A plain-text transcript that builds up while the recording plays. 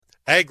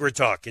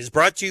AgriTalk is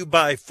brought to you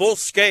by Full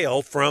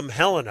Scale from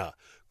Helena.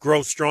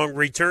 Grow strong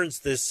returns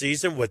this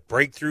season with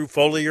breakthrough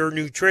foliar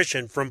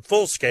nutrition from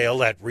Full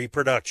Scale at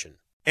Reproduction.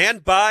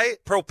 And by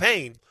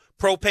Propane.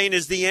 Propane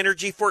is the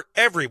energy for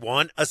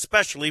everyone,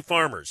 especially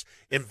farmers.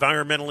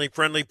 Environmentally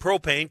friendly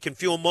propane can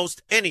fuel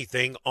most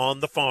anything on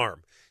the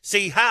farm.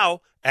 See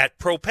how at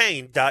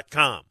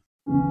propane.com.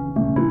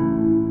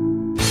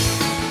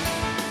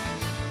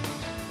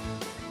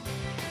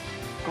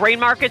 Grain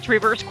markets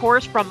reverse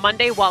course from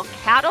Monday, while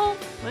cattle,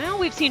 well,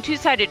 we've seen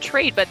two-sided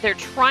trade, but they're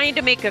trying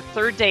to make a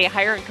third day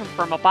higher and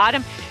confirm a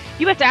bottom.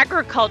 U.S.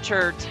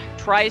 agriculture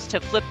tries to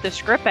flip the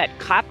script at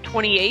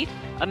COP28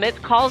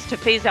 amidst calls to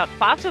phase out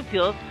fossil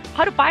fuels.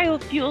 How do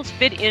biofuels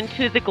fit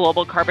into the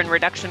global carbon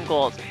reduction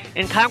goals?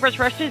 And Congress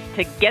rushes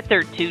to get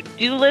their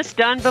to-do list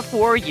done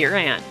before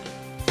year-end.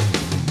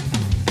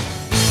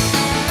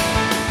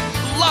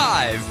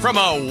 Live from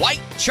a white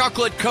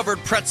chocolate-covered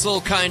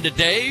pretzel kind of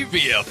day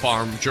via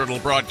Farm Journal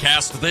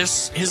broadcast,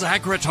 this is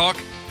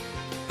AgriTalk.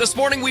 This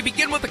morning we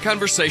begin with a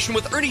conversation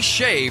with Ernie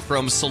Shea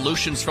from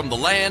Solutions from the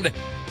Land.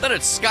 Then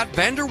it's Scott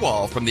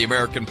Vanderwall from the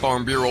American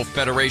Farm Bureau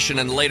Federation,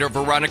 and later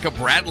Veronica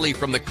Bradley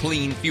from the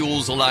Clean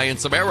Fuels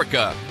Alliance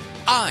America.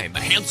 I'm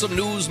handsome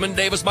newsman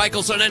Davis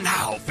Michelson, and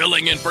now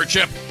filling in for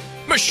Chip,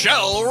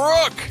 Michelle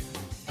Rook.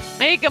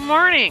 Hey, good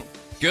morning.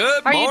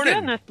 Good morning. How are you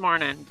doing this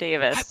morning,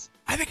 Davis?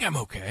 I think I'm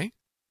okay.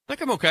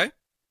 I'm okay.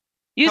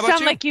 You How about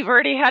sound like you've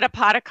already had a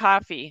pot of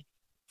coffee.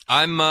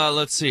 I'm,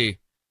 let's see.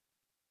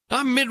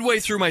 I'm midway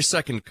through my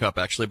second cup,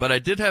 actually, but I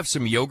did have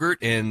some yogurt,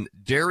 and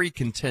dairy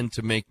can tend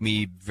to make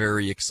me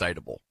very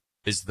excitable,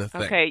 is the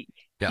thing. Okay.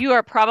 Yeah. You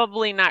are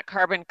probably not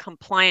carbon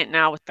compliant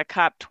now with the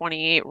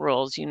COP28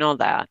 rules. You know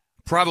that.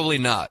 Probably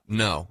not,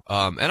 no.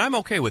 And I'm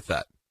okay with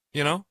that,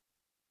 you know?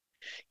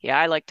 Yeah,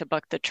 I like to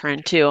buck the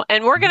trend, too.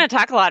 And we're going to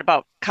talk a lot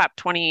about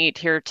COP28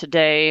 here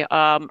today.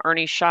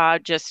 Ernie Shah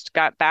just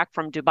got back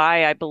from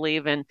Dubai, I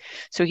believe, and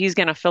so he's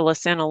going to fill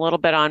us in a little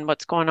bit on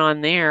what's going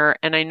on there.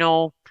 And I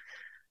know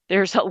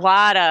there's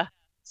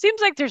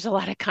seems like there's a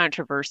lot of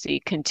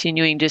controversy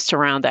continuing just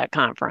around that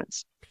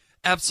conference.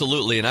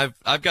 Absolutely, and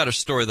I've got a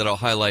story that I'll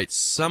highlight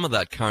some of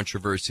that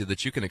controversy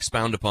that you can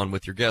expound upon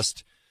with your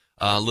guest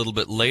a little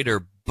bit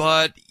later.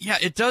 But yeah,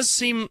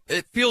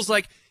 it feels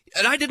like,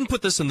 and I didn't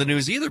put this in the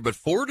news either, but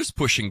Ford is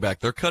pushing back.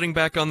 They're cutting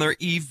back on their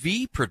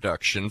EV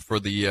production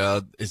for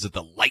the, is it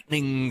the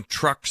Lightning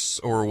trucks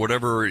or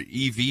whatever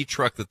EV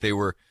truck that they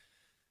were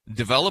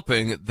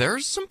developing?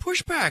 There's some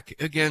pushback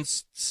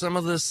against some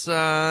of this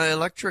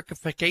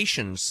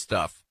electrification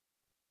stuff.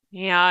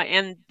 Yeah,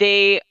 and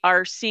they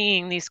are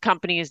seeing, these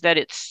companies, that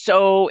it's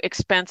so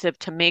expensive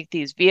to make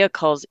these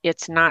vehicles,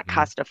 it's not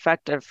cost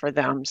effective for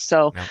them.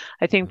 So Yeah.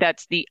 I think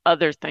that's the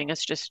other thing.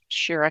 It's just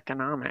sheer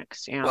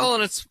economics. Yeah. Well,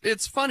 and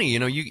it's funny, you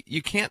know,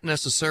 you can't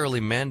necessarily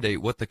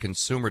mandate what the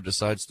consumer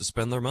decides to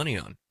spend their money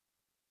on.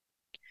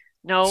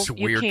 No, It's a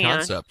you weird can't.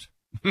 concept.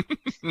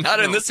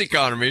 Not in this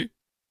economy.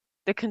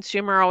 The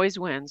consumer always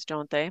wins,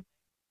 don't they?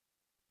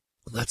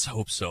 Let's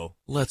hope so.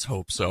 Let's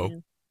hope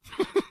so.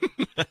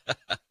 Yeah.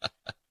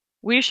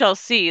 We shall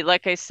see.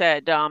 Like I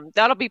said,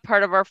 that'll be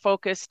part of our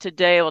focus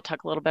today. We'll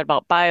talk a little bit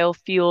about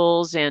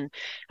biofuels. And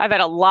I've had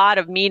a lot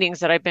of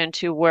meetings that I've been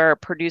to where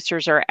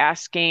producers are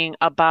asking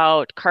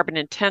about carbon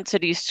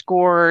intensity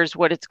scores,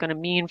 what it's going to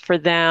mean for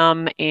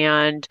them.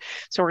 And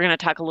so we're going to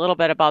talk a little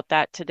bit about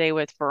that today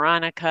with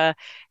Veronica.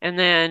 And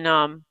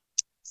then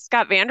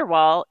Scott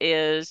Vanderwall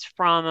is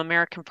from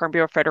American Farm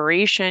Bureau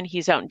Federation.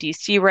 He's out in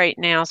D.C. right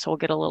now, so we'll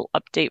get a little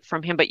update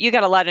from him. But you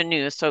got a lot of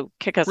news, so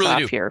kick us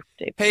off here,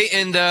 Dave. Hey,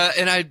 and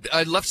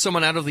I left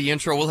someone out of the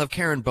intro. We'll have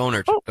Karen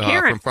Bonert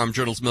Karen. from Farm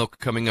Journal's Milk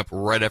coming up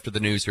right after the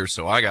news here,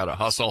 so I got to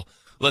hustle.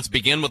 Let's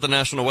begin with the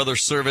National Weather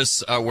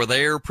Service, where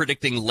they're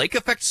predicting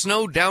lake-effect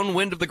snow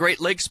downwind of the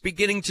Great Lakes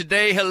beginning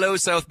today. Hello,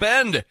 South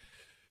Bend.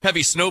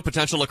 Heavy snow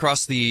potential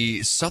across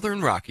the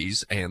southern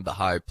Rockies and the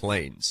High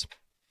Plains.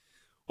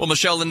 Well,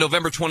 Michelle, in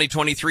November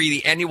 2023,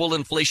 the annual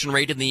inflation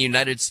rate in the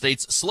United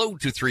States slowed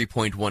to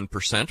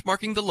 3.1%,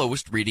 marking the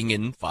lowest reading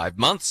in 5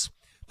 months.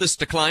 This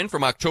decline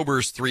from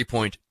October's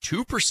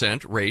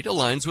 3.2% rate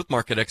aligns with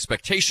market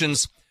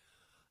expectations.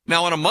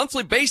 Now, on a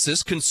monthly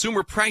basis,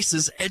 consumer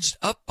prices edged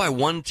up by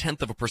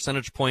 0.1 of a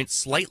percentage point,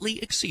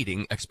 slightly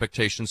exceeding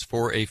expectations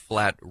for a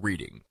flat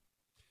reading.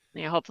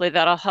 Yeah, hopefully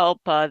that'll help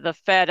the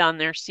Fed on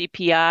their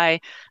CPI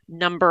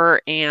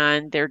number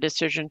and their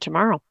decision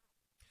tomorrow.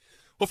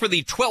 Well, for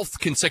the 12th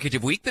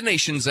consecutive week, the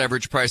nation's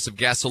average price of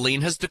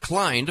gasoline has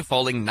declined,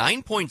 falling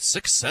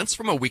 9.6 cents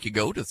from a week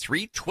ago to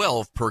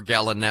 $3.12 per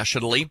gallon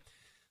nationally.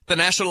 The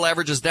national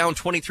average is down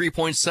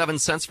 23.7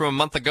 cents from a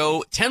month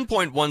ago,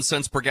 10.1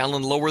 cents per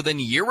gallon lower than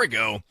a year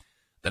ago.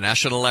 The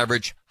national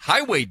average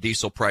highway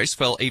diesel price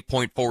fell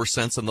 8.4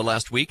 cents in the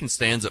last week and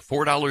stands at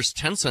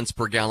 $4.10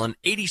 per gallon,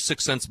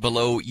 86 cents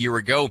below a year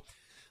ago.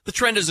 The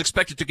trend is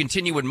expected to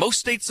continue in most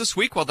states this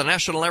week, while the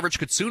national average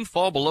could soon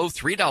fall below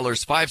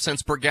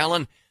 $3.05 per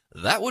gallon.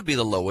 That would be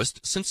the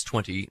lowest since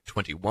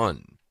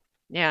 2021.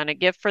 Yeah, and a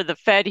gift for the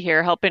Fed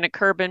here, helping to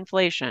curb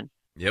inflation.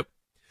 Yep.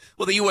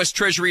 Well, the U.S.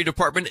 Treasury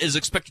Department is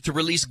expected to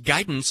release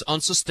guidance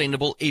on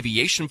sustainable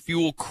aviation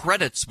fuel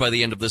credits by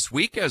the end of this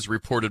week, as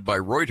reported by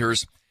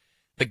Reuters.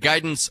 The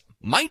guidance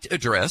might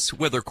address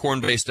whether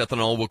corn-based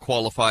ethanol will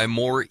qualify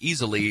more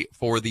easily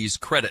for these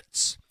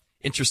credits.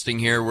 Interesting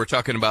here, we're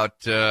talking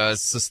about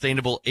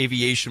sustainable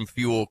aviation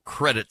fuel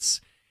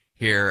credits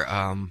here.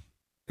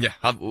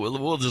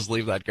 We'll just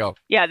leave that go.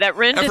 Yeah, that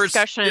RIN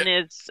discussion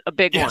is a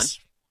big one.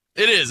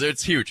 It is.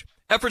 It's huge.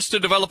 Efforts to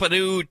develop a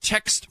new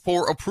text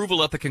for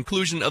approval at the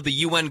conclusion of the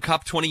UN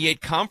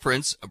COP28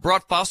 conference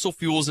brought fossil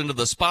fuels into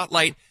the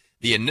spotlight.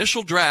 The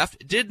initial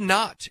draft did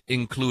not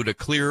include a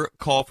clear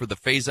call for the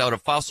phase-out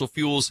of fossil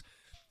fuels,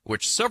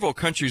 which several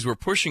countries were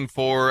pushing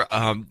for,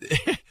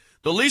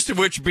 the least of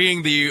which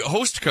being the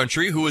host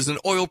country, who is an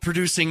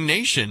oil-producing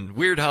nation.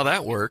 Weird how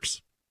that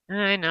works.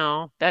 I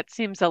know. That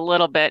seems a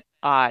little bit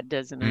odd,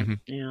 doesn't it? Mm-hmm.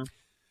 Yeah.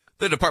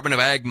 The Department of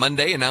Ag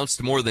Monday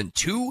announced more than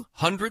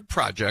 200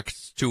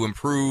 projects to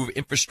improve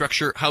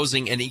infrastructure,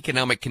 housing, and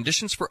economic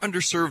conditions for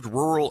underserved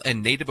rural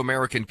and Native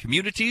American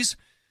communities.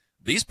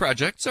 These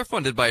projects are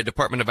funded by a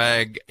Department of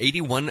Ag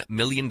 $81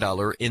 million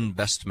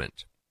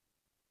investment.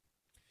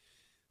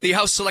 The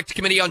House Select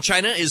Committee on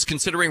China is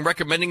considering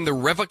recommending the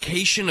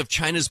revocation of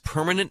China's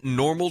permanent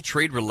normal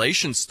trade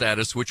relations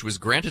status, which was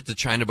granted to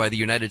China by the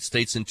United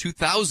States in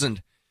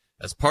 2000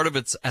 as part of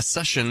its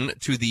accession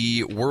to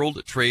the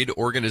World Trade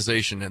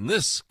Organization. And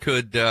this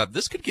could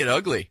get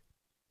ugly.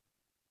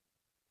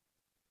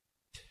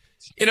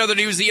 In other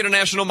news, the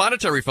International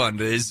Monetary Fund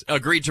has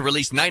agreed to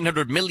release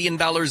 $900 million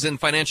in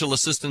financial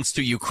assistance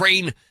to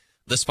Ukraine.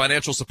 This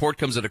financial support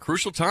comes at a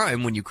crucial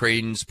time when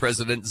Ukraine's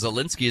President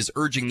Zelensky is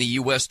urging the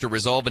U.S. to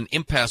resolve an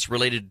impasse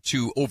related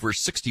to over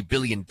 $60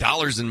 billion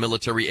in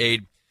military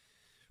aid.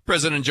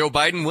 President Joe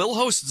Biden will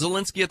host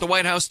Zelensky at the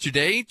White House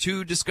today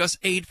to discuss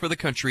aid for the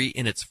country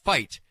in its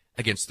fight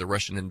against the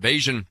Russian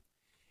invasion.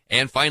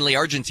 And finally,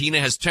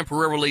 Argentina has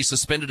temporarily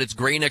suspended its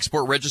grain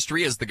export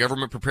registry as the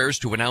government prepares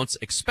to announce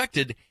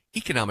expected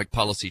economic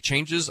policy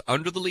changes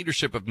under the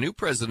leadership of new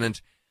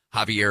President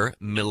Javier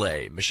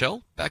Milei.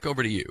 Michelle, back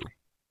over to you.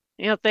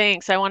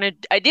 Thanks. I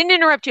didn't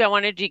interrupt you. I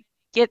wanted to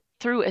get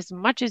through as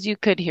much as you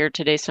could here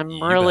today.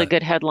 Some really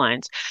good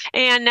headlines.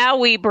 And now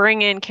we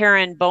bring in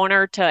Karen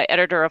Bonert,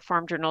 editor of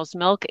Farm Journal's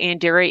Milk and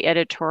Dairy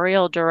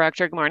Editorial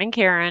Director. Good morning,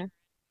 Karen.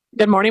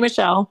 Good morning,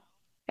 Michelle.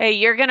 Hey,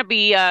 you're going to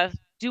be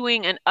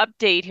doing an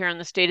update here on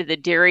the state of the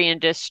dairy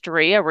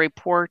industry, a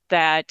report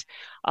that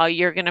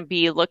you're going to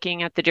be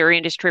looking at the dairy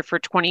industry for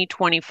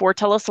 2024.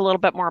 Tell us a little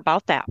bit more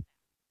about that.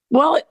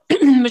 Well,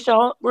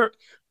 Michelle, we're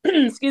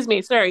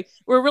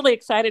really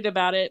excited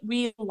about it.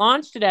 We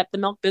launched it at the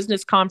Milk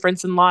Business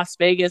Conference in Las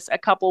Vegas a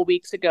couple of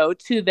weeks ago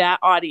to that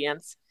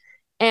audience.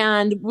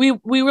 And we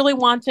really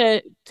want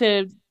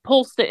to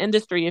pulse the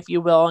industry, if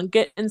you will, and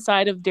get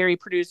inside of dairy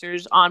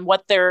producers on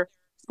what their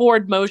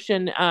forward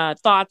motion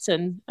thoughts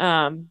and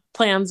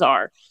plans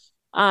are.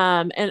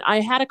 And I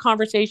had a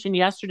conversation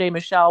yesterday,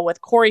 Michelle, with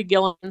Corey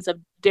Gillens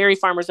of Dairy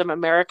Farmers of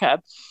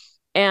America,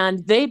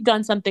 and they've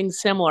done something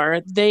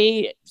similar.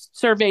 They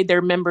surveyed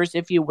their members,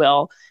 if you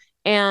will,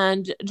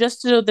 and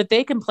just so that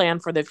they can plan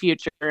for the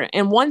future.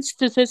 And one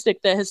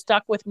statistic that has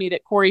stuck with me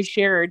that Corey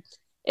shared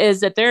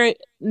is that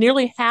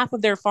nearly half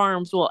of their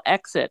farms will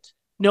exit,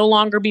 no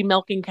longer be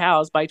milking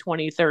cows by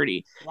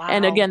 2030. Wow.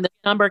 And again, the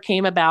number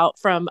came about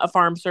from a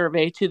farm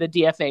survey to the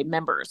DFA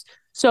members.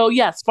 So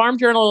yes, Farm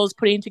Journal is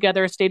putting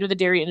together a State of the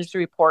Dairy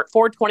Industry report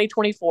for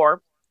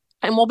 2024.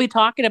 And we'll be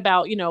talking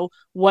about,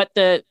 what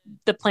the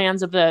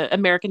plans of the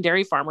American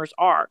dairy farmers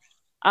are.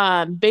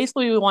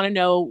 Basically, we want to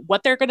know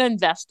what they're going to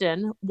invest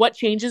in, what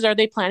changes are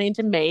they planning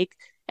to make,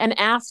 and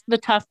ask the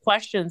tough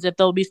questions if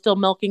they'll be still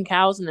milking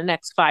cows in the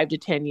next 5 to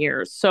 10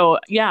 years. So,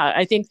 yeah,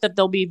 I think that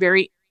there'll be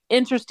very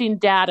interesting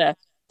data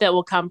that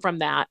will come from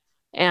that.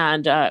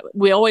 And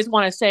we always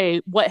want to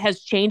say what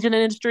has changed in the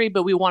industry,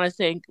 but we want to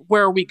think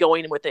where are we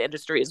going with the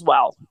industry as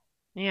well.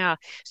 Yeah.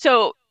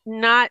 So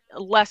not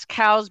less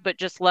cows, but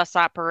just less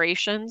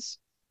operations.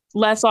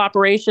 Less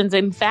operations.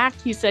 In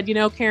fact, he said,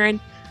 Karen,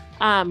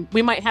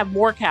 we might have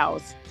more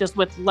cows just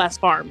with less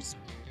farms.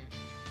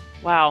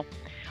 Wow.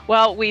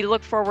 Well, we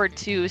look forward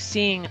to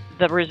seeing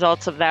the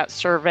results of that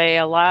survey.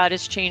 A lot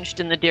has changed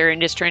in the dairy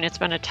industry, and it's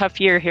been a tough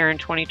year here in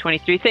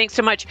 2023. Thanks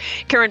so much,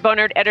 Karen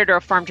Bonert, editor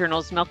of Farm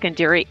Journal's Milk and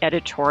Dairy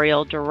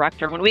Editorial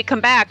Director. When we come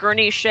back,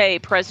 Ernie Shea,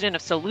 president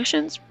of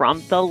Solutions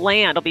from the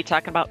Land. I'll be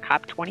talking about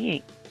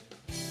COP28.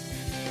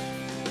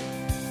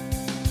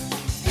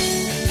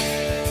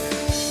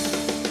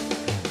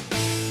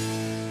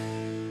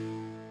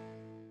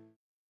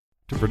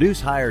 To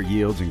produce higher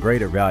yields and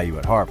greater value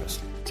at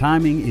harvest,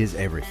 timing is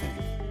everything.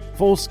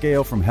 Full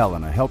Scale from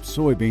Helena helps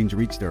soybeans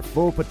reach their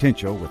full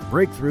potential with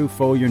breakthrough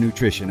foliar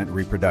nutrition at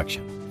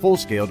reproduction. Full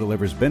Scale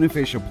delivers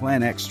beneficial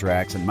plant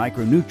extracts and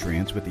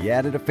micronutrients with the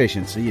added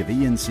efficiency of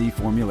ENC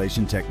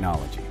formulation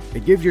technology.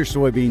 It gives your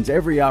soybeans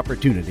every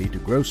opportunity to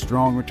grow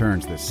strong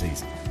returns this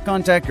season.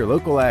 Contact your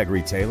local ag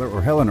retailer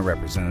or Helena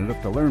representative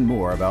to learn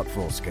more about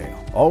Full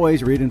Scale.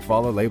 Always read and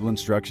follow label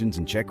instructions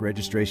and check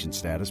registration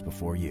status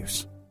before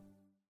use.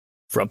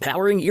 From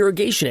powering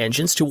irrigation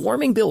engines to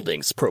warming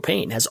buildings,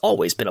 propane has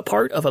always been a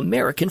part of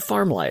American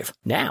farm life.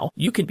 Now,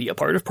 you can be a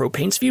part of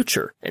propane's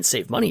future and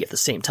save money at the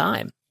same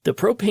time. The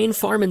Propane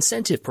Farm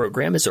Incentive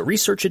Program is a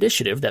research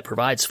initiative that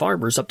provides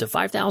farmers up to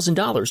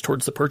 $5,000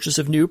 towards the purchase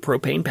of new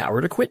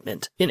propane-powered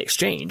equipment. In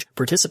exchange,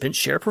 participants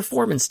share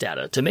performance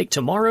data to make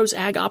tomorrow's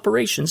ag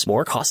operations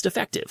more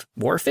cost-effective,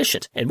 more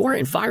efficient, and more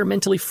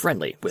environmentally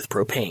friendly with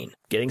propane.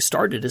 Getting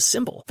started is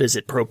simple.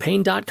 Visit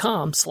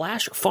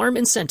propane.com/farm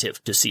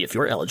incentive to see if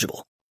you're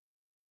eligible.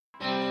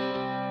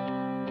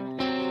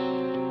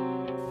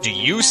 Do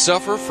you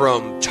suffer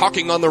from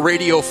talking on the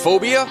radio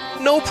phobia?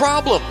 No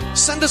problem.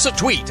 Send us a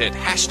tweet at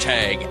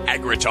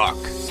 #AgriTalk.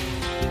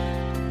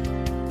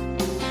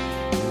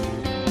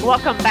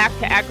 Welcome back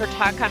to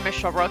AgriTalk. I'm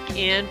Michelle Rook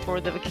in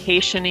for the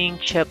vacationing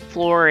Chip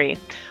Flory.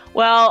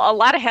 Well, a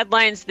lot of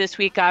headlines this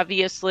week,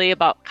 obviously,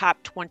 about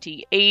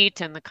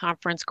COP28 and the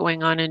conference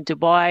going on in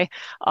Dubai.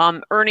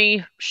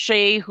 Ernie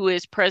Shea, who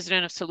is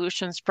president of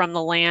Solutions from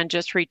the Land,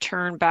 just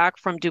returned back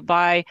from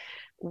Dubai.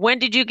 When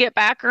did you get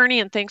back,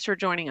 Ernie? And thanks for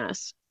joining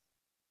us.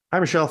 Hi,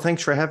 Michelle.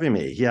 Thanks for having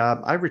me.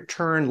 Yeah, I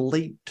returned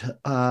late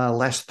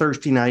last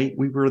Thursday night.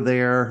 We were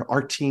there.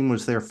 Our team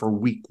was there for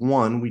week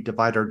one. We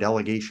divide our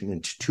delegation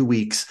into 2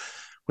 weeks,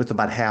 with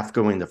about half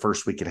going the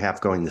first week and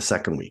half going the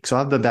second week. So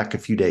I've been back a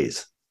few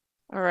days.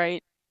 All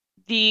right.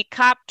 The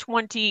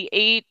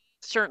COP28,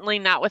 certainly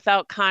not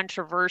without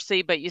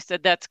controversy, but you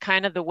said that's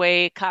kind of the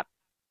way COP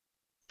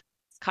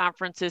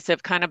conferences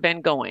have kind of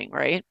been going,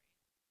 right?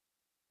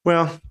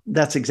 Well,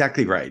 that's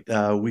exactly right.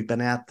 We've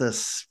been at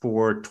this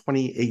for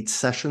 28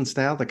 sessions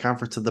now, the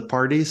Conference of the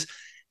Parties,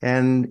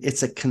 and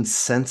it's a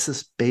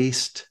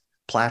consensus-based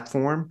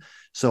platform.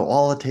 So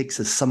all it takes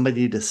is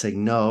somebody to say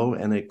no,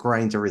 and it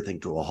grinds everything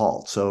to a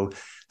halt. So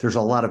there's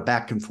a lot of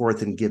back and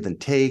forth and give and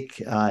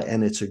take,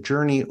 and it's a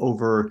journey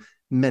over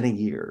many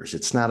years.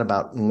 It's not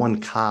about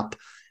one COP.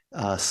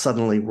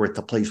 Suddenly we're at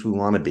the place we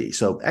want to be.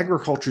 So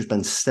agriculture has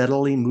been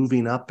steadily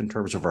moving up in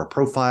terms of our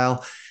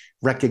profile,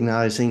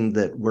 recognizing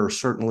that we're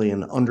certainly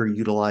an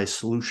underutilized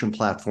solution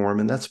platform.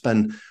 And that's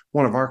been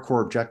one of our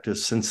core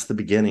objectives since the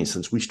beginning,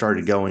 since we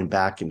started going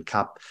back in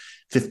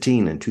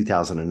COP15 in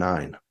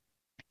 2009.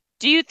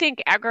 Do you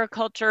think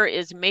agriculture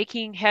is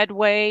making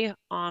headway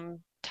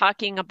on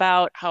talking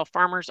about how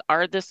farmers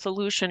are the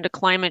solution to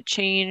climate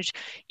change,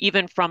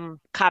 even from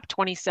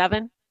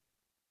COP27?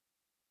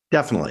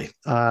 Definitely.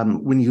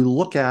 When you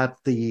look at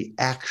the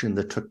action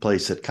that took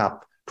place at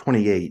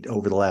COP28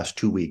 over the last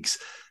 2 weeks,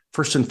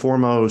 first and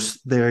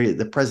foremost,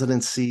 the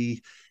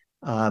presidency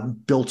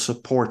built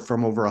support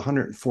from over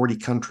 140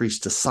 countries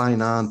to sign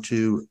on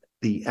to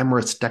the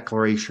Emirates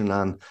Declaration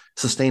on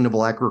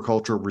Sustainable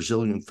Agriculture,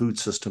 Resilient Food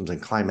Systems,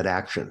 and Climate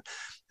Action.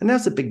 And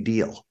that's a big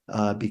deal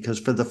because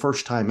for the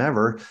first time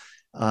ever,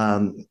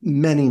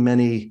 many,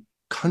 many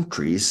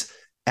countries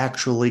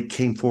actually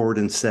came forward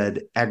and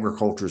said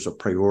agriculture is a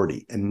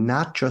priority, and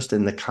not just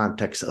in the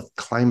context of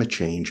climate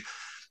change,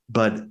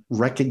 but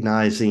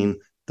recognizing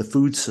the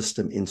food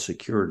system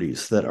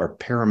insecurities that are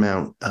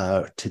paramount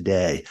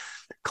today.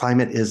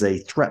 Climate is a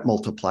threat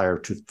multiplier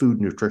to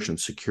food nutrition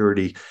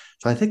security.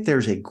 So I think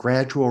there's a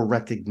gradual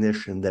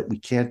recognition that we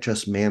can't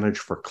just manage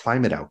for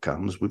climate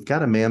outcomes. We've got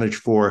to manage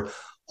for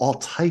all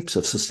types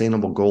of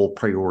sustainable goal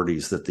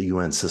priorities that the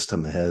UN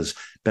system has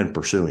been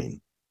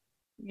pursuing.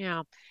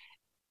 Yeah.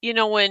 You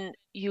know, when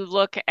you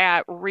look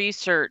at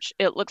research,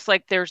 it looks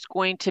like there's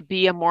going to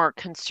be a more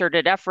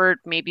concerted effort,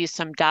 maybe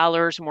some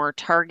dollars more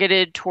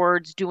targeted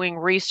towards doing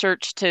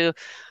research to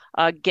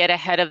get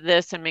ahead of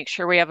this and make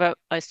sure we have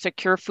a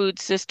secure food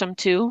system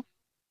too.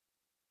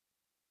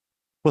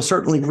 Well,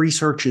 certainly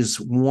research is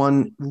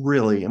one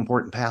really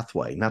important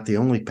pathway, not the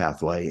only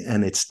pathway.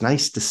 And it's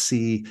nice to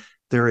see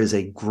there is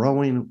a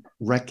growing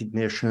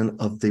recognition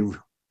of the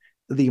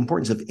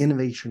importance of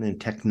innovation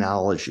and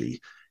technology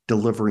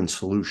delivering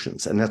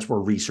solutions. And that's where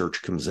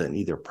research comes in,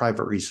 either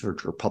private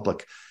research or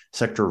public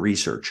sector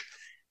research.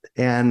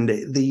 And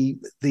the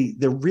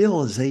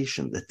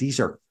realization that these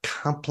are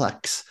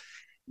complex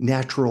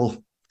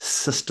natural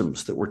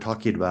systems that we're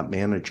talking about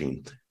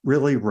managing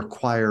really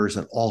requires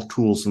an all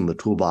tools in the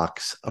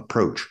toolbox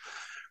approach.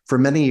 For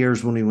many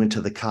years when we went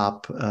to the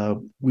COP,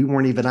 we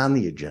weren't even on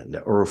the agenda,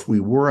 or if we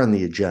were on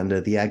the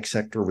agenda, the ag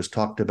sector was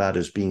talked about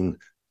as being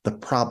the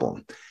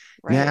problem.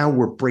 Right. Now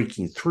we're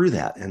breaking through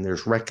that, and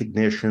there's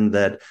recognition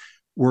that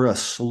we're a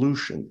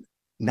solution,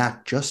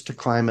 not just to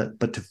climate,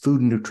 but to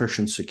food and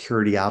nutrition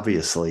security,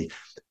 obviously,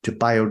 to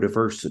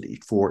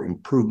biodiversity, for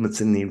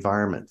improvements in the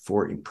environment,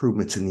 for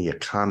improvements in the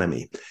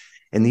economy.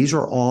 And these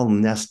are all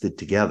nested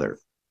together.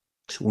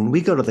 So when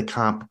we go to the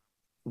COP,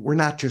 we're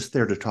not just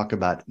there to talk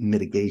about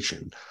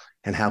mitigation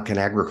and how can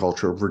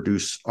agriculture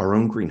reduce our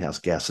own greenhouse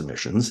gas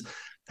emissions.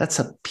 That's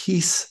a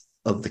piece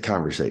of the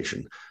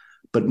conversation.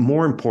 But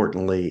more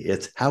importantly,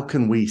 it's how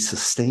can we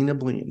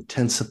sustainably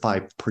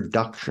intensify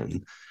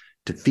production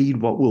to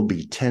feed what will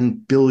be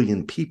 10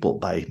 billion people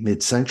by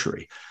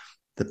mid-century.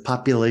 The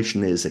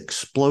population is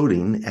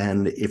exploding,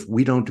 and if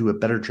we don't do a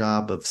better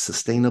job of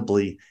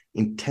sustainably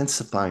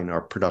intensifying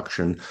our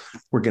production,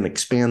 we're going to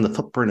expand the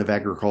footprint of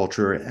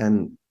agriculture,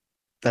 and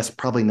that's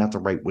probably not the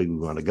right way we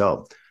want to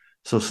go.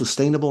 So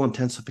sustainable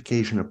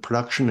intensification of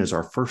production is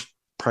our first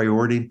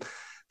priority.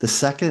 The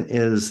second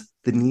is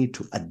the need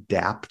to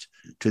adapt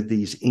to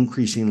these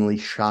increasingly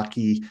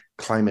shocky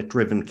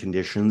climate-driven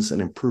conditions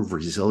and improve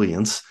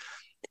resilience.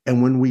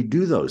 And when we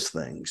do those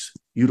things,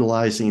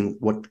 utilizing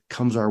what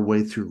comes our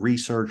way through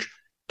research,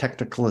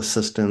 technical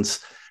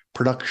assistance,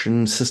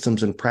 production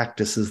systems and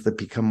practices that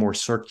become more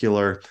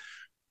circular,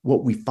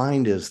 what we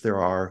find is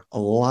there are a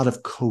lot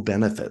of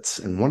co-benefits.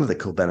 And one of the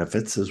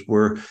co-benefits is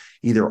we're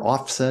either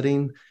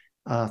offsetting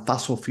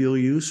fossil fuel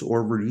use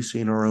or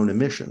reducing our own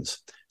emissions.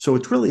 So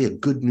it's really a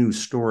good news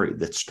story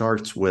that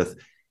starts with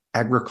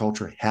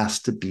agriculture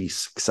has to be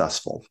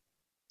successful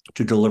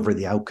to deliver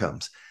the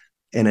outcomes.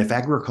 And if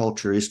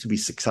agriculture is to be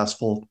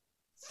successful,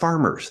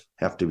 farmers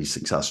have to be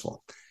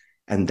successful.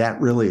 And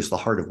that really is the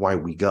heart of why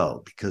we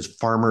go, because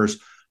farmers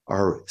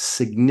are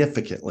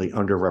significantly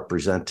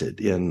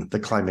underrepresented in the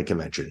climate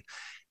convention.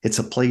 It's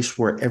a place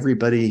where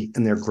everybody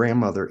and their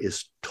grandmother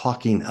is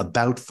talking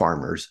about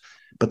farmers,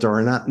 but there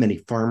are not many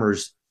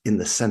farmers in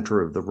the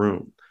center of the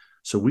room.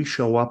 So we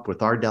show up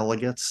with our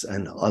delegates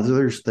and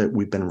others that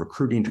we've been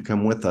recruiting to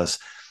come with us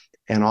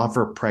and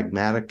offer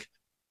pragmatic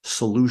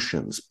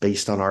solutions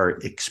based on our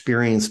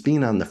experience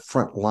being on the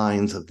front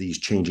lines of these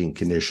changing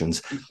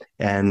conditions.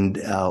 And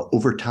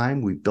over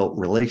time, we've built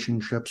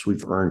relationships,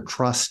 we've earned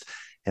trust.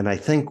 And I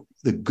think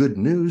the good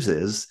news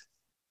is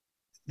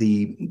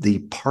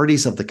the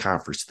parties of the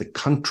conference, the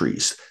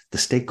countries, the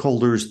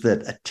stakeholders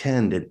that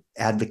attend and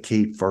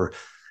advocate for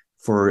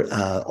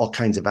all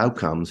kinds of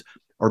outcomes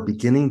are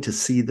beginning to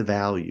see the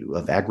value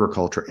of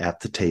agriculture at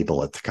the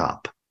table at the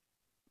COP.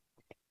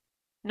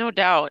 No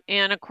doubt.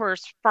 And of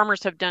course,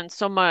 farmers have done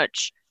so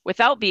much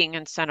without being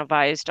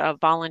incentivized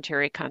of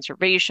voluntary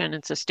conservation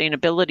and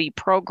sustainability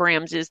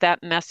programs. Is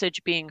that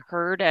message being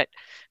heard at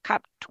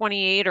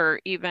COP28 or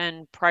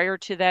even prior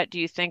to that? Do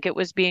you think it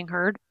was being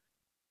heard?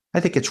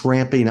 I think it's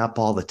ramping up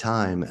all the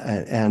time.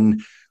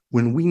 And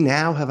when we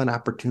now have an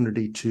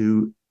opportunity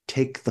to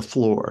take the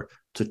floor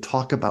to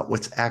talk about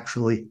what's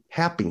actually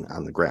happening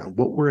on the ground,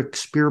 what we're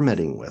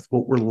experimenting with,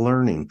 what we're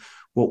learning,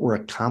 what we're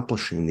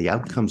accomplishing, the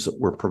outcomes that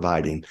we're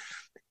providing,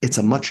 it's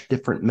a much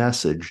different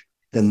message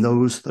than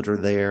those that are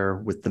there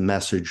with the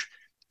message,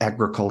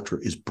 agriculture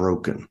is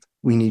broken.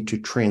 We need to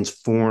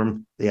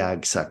transform the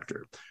ag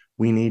sector.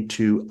 We need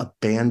to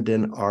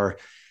abandon our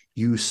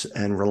use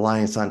and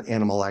reliance on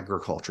animal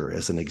agriculture,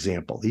 as an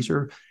example. These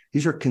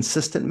are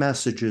consistent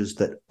messages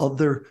that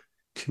other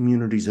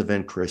communities of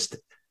interest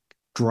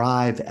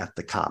drive at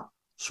the COP.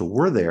 So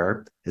we're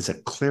there as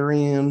a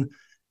clarion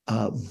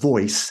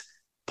voice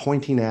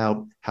pointing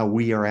out how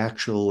we are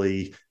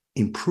actually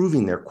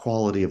improving their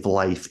quality of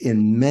life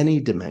in many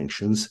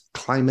dimensions,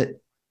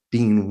 climate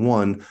being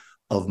one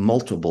of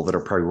multiple that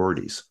are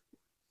priorities.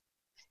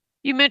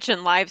 You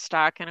mentioned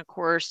livestock, and of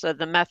course,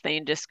 the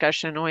methane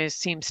discussion always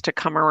seems to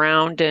come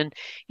around. And,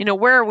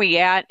 where are we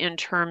at in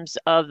terms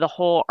of the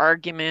whole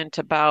argument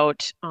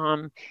about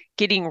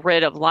getting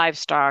rid of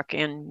livestock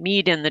and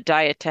meat in the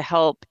diet to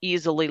help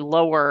easily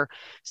lower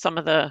some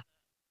of the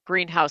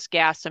greenhouse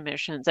gas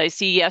emissions? I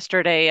see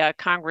yesterday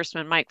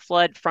Congressman Mike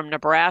Flood from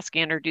Nebraska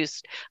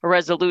introduced a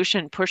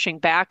resolution pushing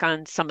back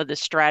on some of the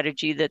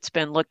strategy that's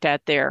been looked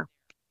at there.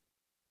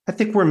 I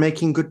think we're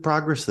making good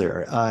progress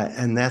there,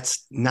 and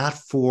that's not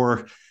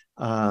for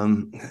a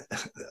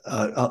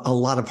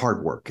lot of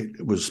hard work.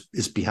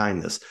 Is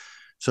behind this.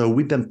 So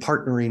we've been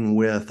partnering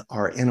with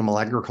our animal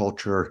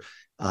agriculture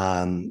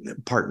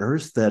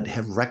partners that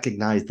have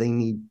recognized they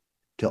need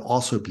to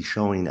also be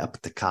showing up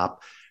at the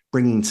COP,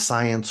 bringing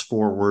science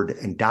forward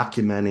and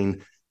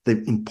documenting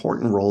the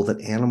important role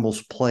that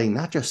animals play,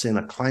 not just in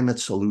a climate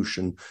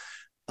solution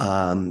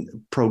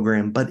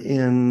program, but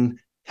in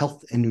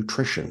health and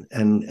nutrition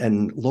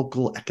and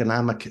local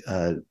economic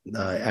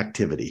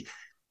activity.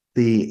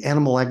 The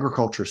animal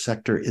agriculture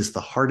sector is the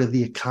heart of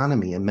the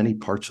economy in many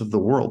parts of the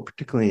world,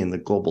 particularly in the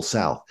global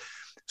south.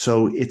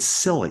 So it's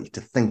silly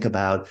to think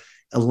about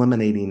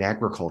eliminating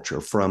agriculture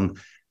from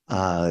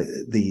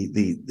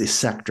the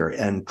sector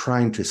and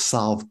trying to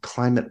solve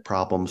climate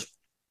problems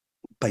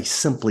by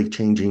simply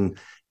changing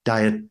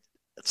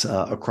diets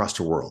across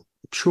the world.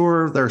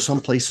 Sure, there are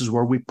some places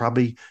where we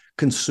probably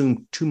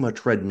consume too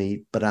much red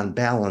meat, but on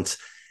balance,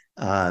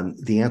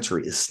 the answer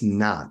is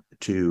not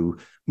to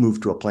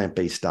move to a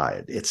plant-based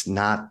diet. It's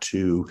not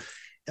to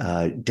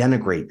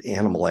denigrate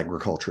animal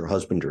agriculture,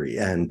 husbandry,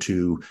 and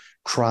to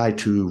try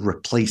to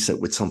replace it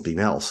with something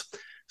else.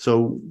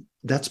 So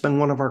that's been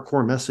one of our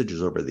core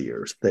messages over the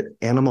years, that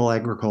animal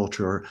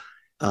agriculture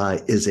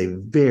is a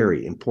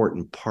very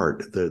important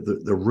part.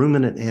 The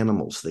ruminant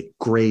animals that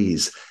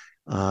graze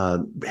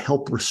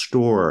help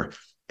restore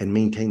and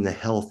maintain the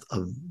health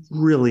of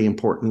really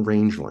important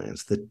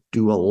rangelands that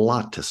do a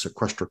lot to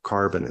sequester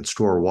carbon and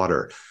store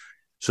water.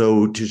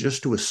 So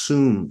to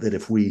assume that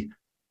if we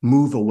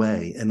move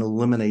away and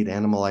eliminate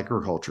animal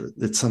agriculture,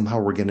 that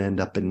somehow we're going to end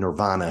up in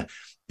nirvana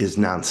is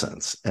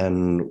nonsense.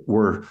 And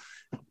we're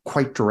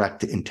quite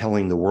direct in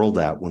telling the world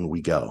that when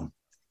we go.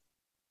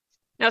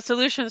 Now,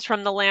 Solutions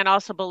from the Land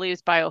also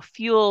believes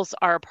biofuels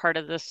are part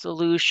of the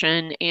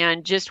solution,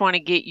 and just want to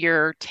get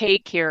your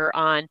take here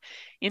on,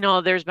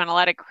 there's been a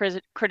lot of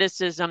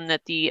criticism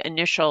that the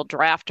initial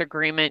draft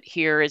agreement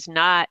here is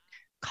not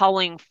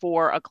calling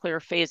for a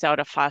clear phase out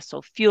of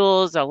fossil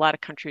fuels. A lot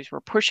of countries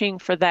were pushing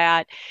for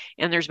that,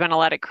 and there's been a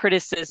lot of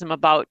criticism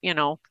about,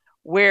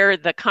 where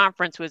the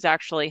conference was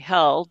actually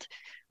held,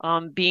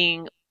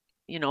 being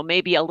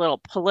maybe a little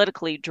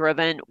politically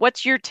driven.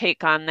 What's your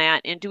take on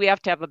that? And do we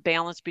have to have a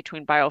balance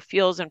between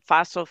biofuels and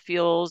fossil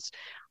fuels,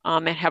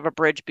 and have a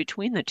bridge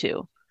between the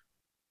two?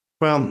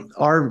 Well,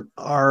 our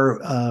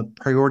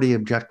priority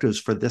objectives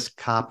for this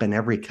COP and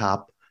every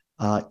COP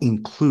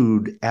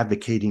include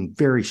advocating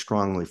very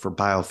strongly for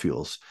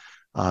biofuels,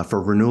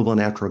 for renewable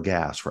natural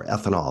gas, for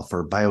ethanol,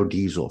 for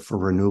biodiesel, for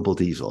renewable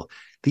diesel.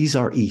 These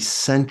are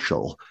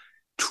essential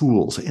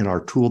tools in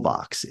our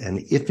toolbox. And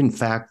if, in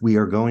fact, we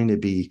are going to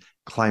be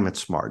climate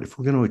smart, if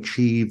we're going to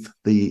achieve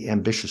the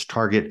ambitious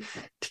target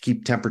to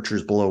keep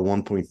temperatures below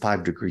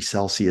 1.5 degrees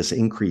Celsius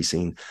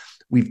increasing,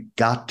 we've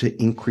got to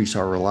increase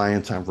our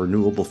reliance on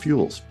renewable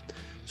fuels.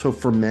 So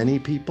for many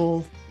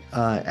people,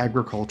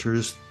 agriculture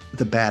is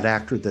the bad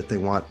actor that they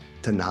want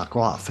to knock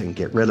off and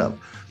get rid of,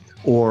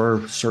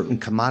 or certain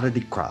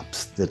commodity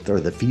crops that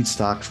are the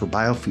feedstocks for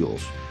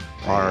biofuels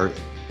are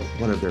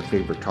one of their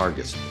favorite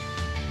targets.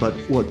 But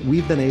what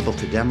we've been able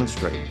to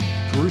demonstrate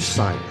through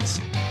science,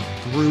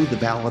 through the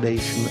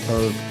validation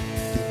of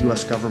the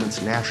U.S.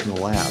 government's national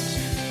labs,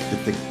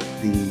 that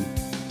the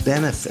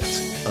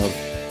benefits of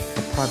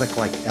a product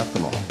like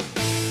ethanol,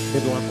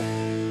 mid-level.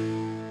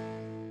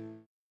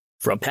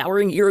 From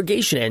powering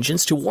irrigation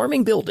engines to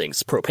warming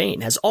buildings,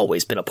 propane has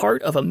always been a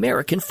part of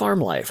American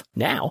farm life.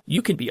 Now,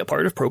 you can be a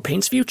part of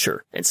propane's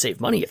future and save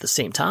money at the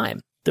same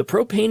time. The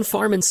Propane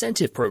Farm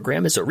Incentive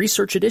Program is a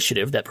research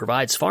initiative that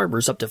provides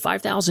farmers up to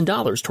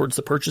 $5,000 towards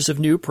the purchase of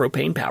new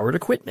propane-powered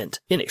equipment.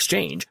 In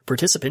exchange,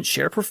 participants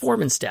share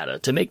performance data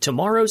to make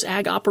tomorrow's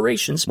ag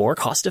operations more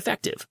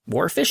cost-effective,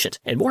 more efficient,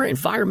 and more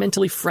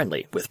environmentally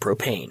friendly with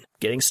propane.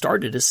 Getting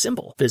started is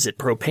simple. Visit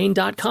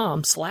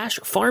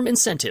propane.com/farm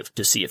incentive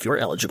to see if you're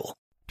eligible.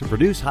 To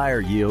produce higher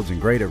yields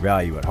and greater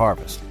value at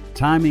harvest,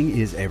 timing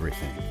is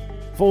everything.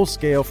 Full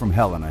Scale from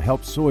Helena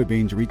helps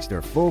soybeans reach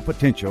their full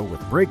potential with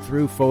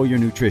breakthrough foliar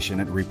nutrition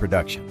at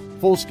reproduction.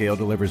 Full Scale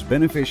delivers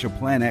beneficial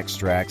plant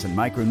extracts and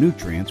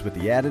micronutrients with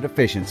the added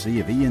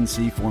efficiency of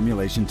ENC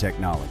formulation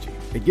technology.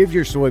 It gives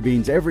your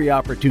soybeans every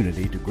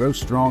opportunity to grow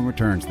strong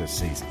returns this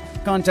season.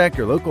 Contact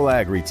your local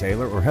ag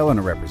retailer or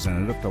Helena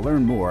representative to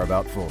learn more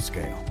about Full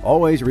Scale.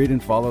 Always read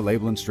and follow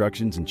label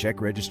instructions and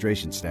check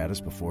registration status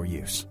before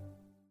use.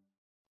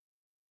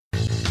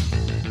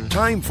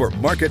 Time for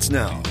Markets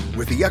Now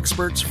with the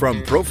experts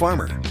from Pro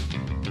Farmer.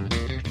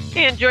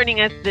 And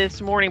joining us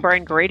this morning,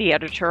 Brian Grady,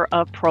 editor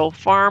of Pro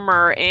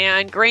Farmer.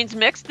 And grains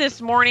mixed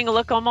this morning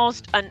look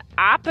almost an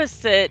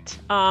opposite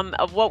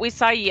of what we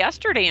saw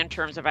yesterday in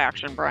terms of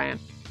action, Brian.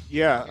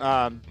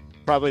 Yeah,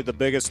 probably the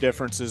biggest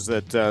difference is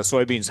that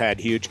soybeans had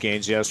huge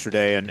gains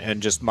yesterday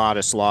and just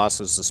modest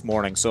losses this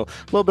morning. So a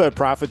little bit of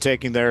profit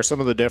taking there. Some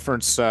of the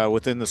difference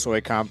within the soy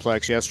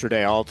complex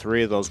yesterday, all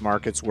three of those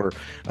markets were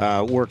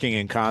working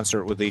in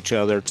concert with each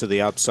other to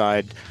the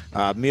upside.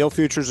 Meal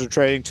futures are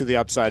trading to the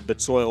upside, but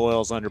soy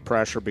oil is under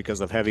pressure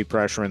because of heavy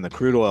pressure in the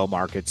crude oil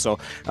market. So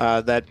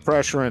that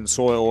pressure in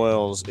soy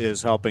oils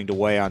is helping to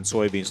weigh on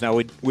soybeans.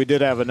 Now, we did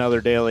have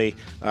another daily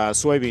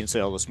soybean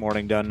sale this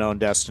morning to unknown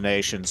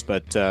destinations,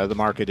 but the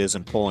market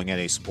isn't pulling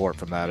any support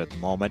from that at the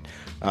moment.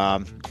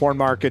 Corn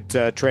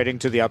market trading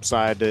to the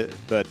upside,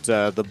 but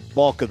the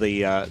bulk of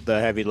the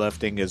heavy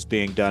lifting is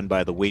being done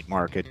by the wheat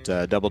market.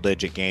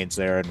 Double-digit gains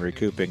there and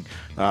recouping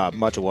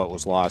much of what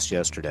was lost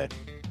yesterday.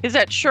 Is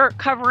that short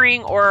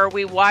covering, or are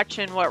we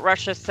watching what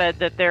Russia said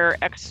that their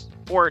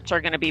exports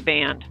are going to be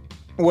banned?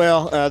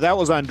 Well, that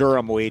was on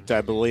durum wheat, I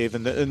believe,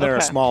 and they're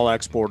a small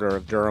exporter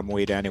of durum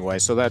wheat anyway.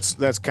 So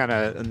that's kind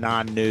of a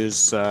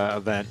non-news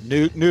event,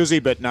 newsy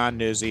but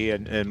non-newsy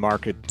in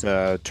market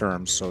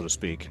terms, so to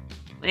speak.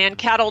 And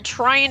cattle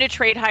trying to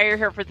trade higher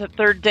here for the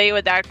third day.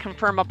 Would that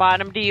confirm a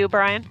bottom to you,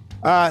 Brian?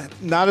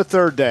 Not a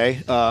third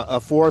day, a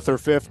fourth or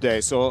fifth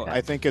day. So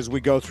I think as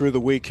we go through the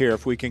week here,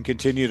 if we can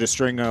continue to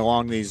string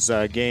along these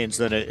gains,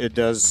 then it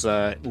does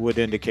would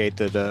indicate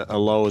that a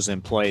low is in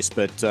place.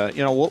 But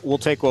we'll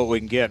take what we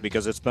can get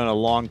because it's been a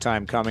long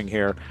time coming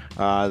here.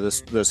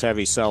 This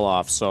heavy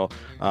sell-off. So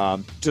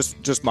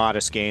just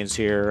modest gains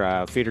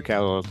here. Feeder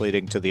cattle is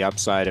leading to the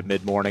upside at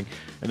mid-morning,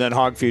 and then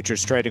hog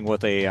futures trading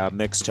with a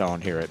mixed tone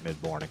here at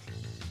mid-morning.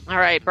 All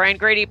right, Brian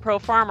Grady, Pro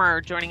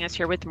Farmer, joining us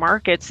here with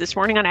markets this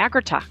morning on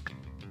AgriTalk.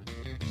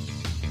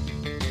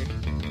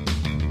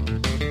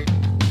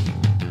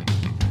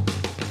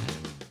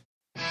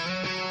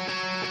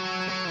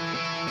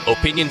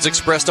 Opinions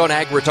expressed on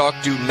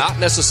AgriTalk do not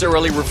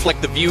necessarily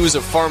reflect the views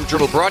of Farm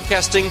Journal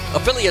Broadcasting,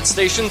 affiliate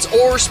stations,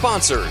 or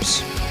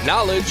sponsors.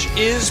 Knowledge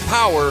is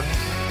power.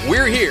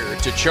 We're here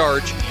to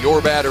charge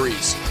your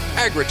batteries.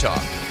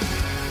 AgriTalk.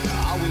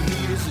 All we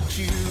need is a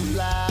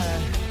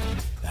July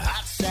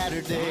hot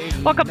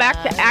Welcome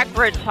back to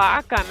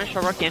AgriTalk. I'm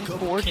Michelle Rook in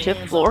for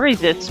Tiff Flory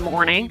this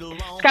morning.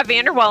 Scott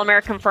Vanderwell,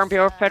 American Farm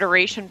Bureau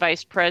Federation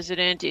Vice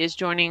President, is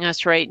joining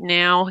us right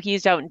now.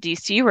 He's out in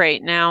D.C.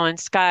 right now. And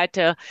Scott,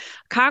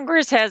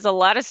 Congress has a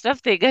lot of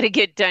stuff they got to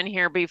get done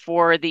here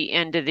before the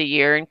end of the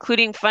year,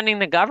 including funding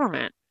the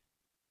government.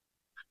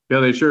 Yeah,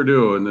 they sure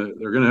do. And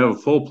they're going to have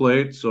a full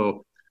plate.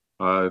 So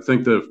I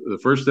think the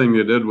first thing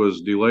they did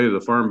was delay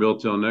the farm bill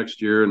till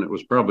next year. And it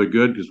was probably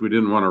good because we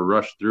didn't want to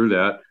rush through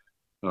that.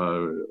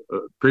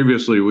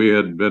 Previously, we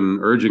had been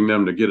urging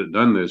them to get it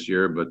done this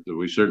year, but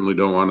we certainly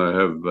don't want to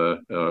have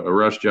a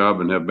rush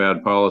job and have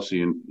bad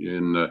policy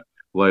in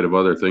light of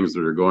other things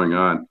that are going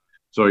on.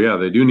 So, yeah,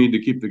 they do need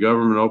to keep the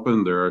government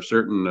open. There are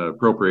certain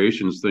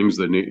appropriations things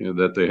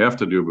that they have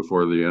to do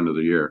before the end of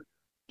the year.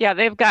 Yeah,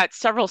 they've got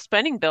several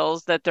spending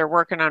bills that they're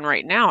working on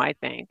right now, I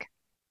think.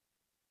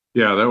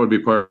 Yeah, that would be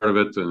part of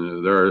it.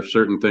 And there are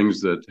certain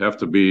things that have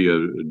to be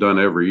done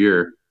every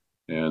year,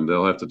 and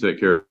they'll have to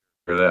take care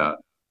of that.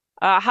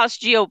 House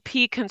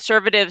GOP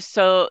conservatives,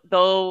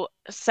 though,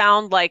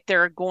 sound like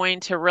they're going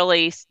to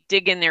really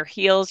dig in their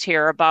heels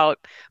here about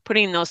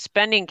putting those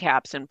spending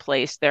caps in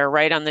place there,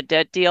 right, on the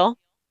debt deal?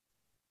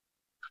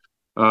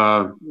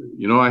 I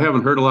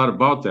haven't heard a lot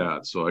about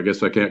that, so I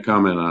guess I can't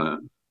comment on it.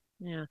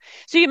 Yeah.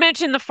 So you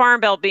mentioned the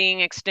Farm Bill being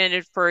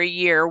extended for a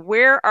year.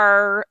 Where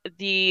are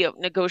the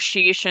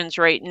negotiations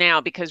right now?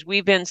 Because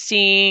we've been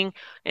seeing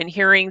and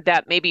hearing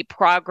that maybe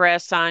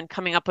progress on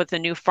coming up with a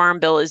new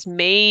Farm Bill is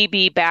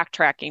maybe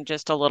backtracking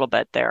just a little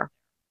bit there.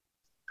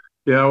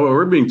 Yeah, well,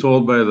 we're being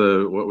told by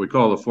what we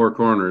call the four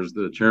corners,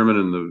 the chairman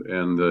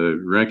and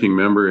the ranking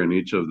member in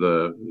each of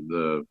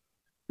the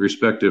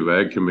respective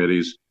ag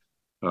committees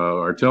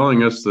are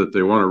telling us that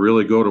they want to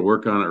really go to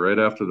work on it right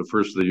after the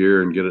first of the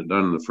year and get it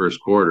done in the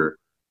first quarter.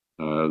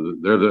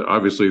 They're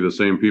obviously the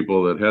same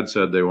people that had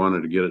said they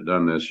wanted to get it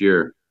done this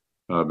year.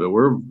 But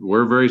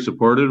we're very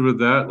supportive of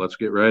that. Let's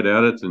get right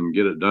at it and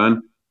get it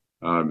done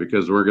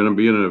because we're going to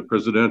be in a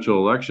presidential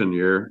election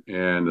year.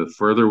 And the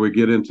further we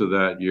get into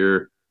that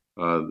year,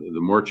 the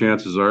more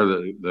chances are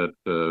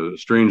that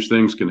strange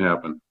things can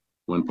happen.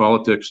 When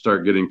politics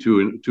start getting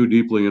too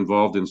deeply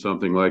involved in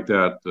something like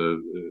that,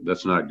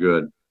 that's not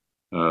good.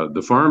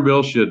 The Farm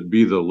Bill should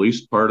be the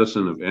least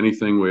partisan of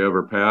anything we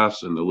ever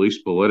pass and the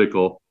least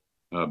political,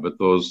 but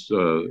those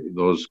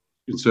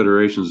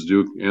considerations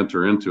do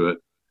enter into it.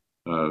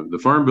 The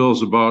Farm Bill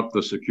is about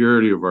the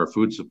security of our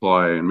food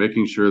supply and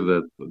making sure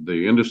that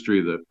the industry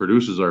that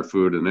produces our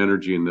food and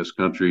energy in this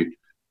country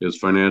is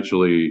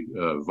financially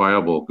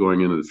viable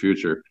going into the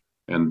future.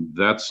 And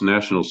that's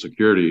national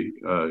security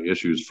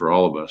issues for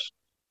all of us.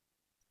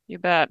 You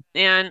bet.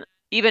 And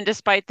even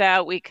despite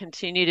that, we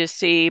continue to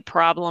see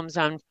problems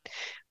on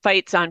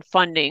fights on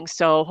funding.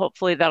 So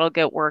hopefully that'll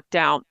get worked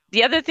out.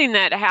 The other thing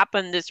that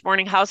happened this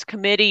morning, House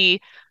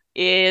Committee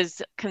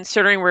is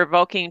considering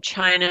revoking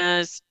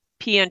China's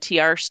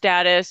PNTR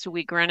status.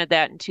 We granted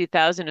that in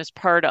 2000 as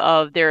part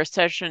of their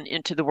accession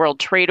into the World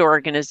Trade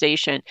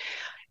Organization.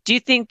 Do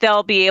you think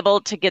they'll be able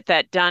to get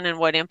that done, and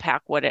what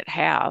impact would it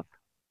have?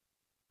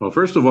 Well,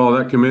 first of all,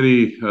 that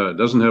committee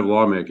doesn't have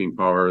lawmaking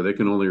power. They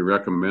can only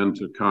recommend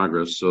to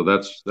Congress. So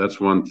that's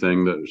one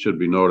thing that should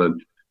be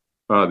noted.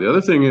 The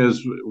other thing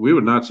is we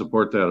would not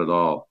support that at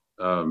all.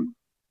 Our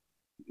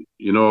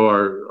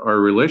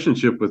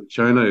relationship with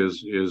China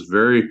is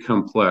very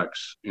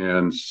complex,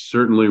 and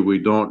certainly we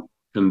don't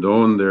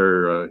condone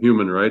their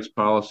human rights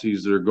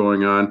policies that are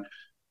going on.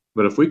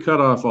 But if we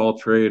cut off all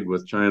trade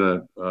with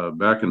China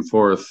back and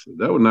forth,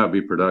 that would not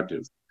be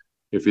productive.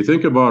 If you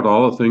think about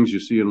all the things you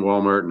see in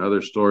Walmart and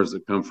other stores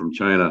that come from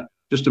China,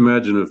 just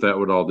imagine if that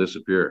would all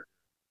disappear.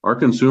 Our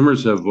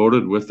consumers have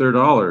voted with their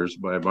dollars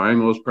by buying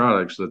those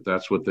products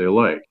that's what they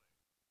like.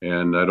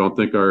 And I don't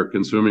think our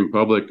consuming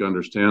public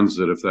understands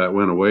that if that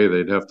went away,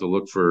 they'd have to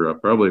look for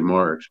probably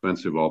more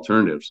expensive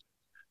alternatives.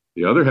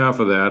 The other half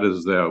of that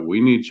is that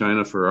we need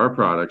China for our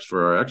products,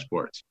 for our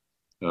exports.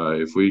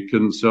 If we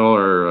couldn't sell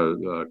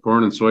our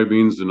corn and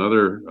soybeans and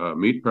other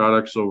meat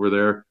products over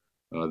there,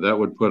 that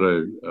would put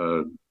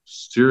a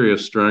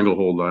serious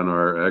stranglehold on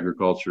our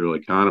agricultural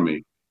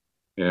economy.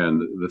 And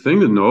the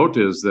thing to note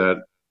is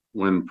that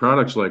when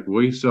products like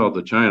we sell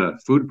to China,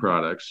 food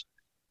products,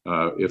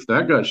 if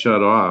that got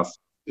shut off,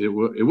 it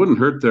wouldn't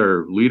hurt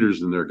their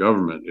leaders in their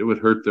government. It would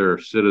hurt their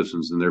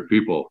citizens and their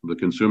people, the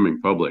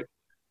consuming public.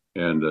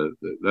 And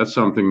that's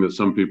something that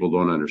some people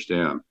don't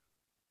understand.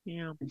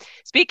 Yeah.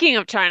 Speaking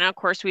of China, of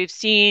course, we've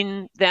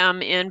seen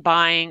them in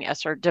buying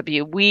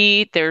SRW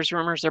wheat. There's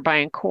rumors they're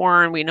buying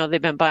corn. We know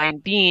they've been buying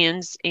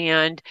beans.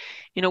 And,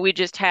 we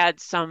just had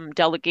some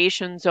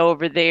delegations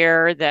over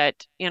there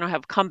that,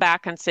 have come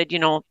back and said,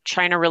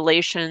 China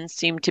relations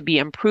seem to be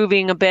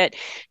improving a bit.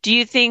 Do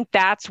you think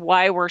that's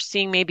why we're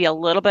seeing maybe a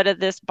little bit of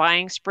this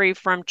buying spree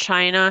from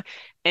China?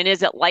 And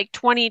is it like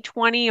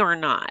 2020 or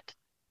not?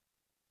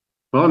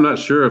 Well, I'm not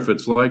sure if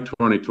it's like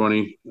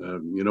 2020.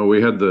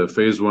 We had the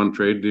phase one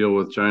trade deal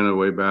with China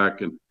way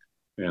back, and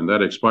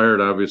that expired,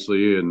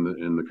 obviously, and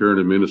the current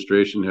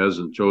administration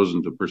hasn't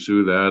chosen to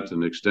pursue that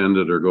and extend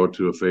it or go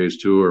to a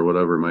phase two or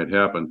whatever might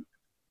happen.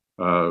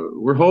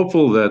 we're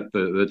hopeful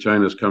that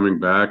China's coming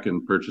back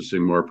and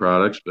purchasing more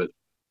products, but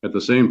at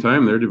the same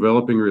time, they're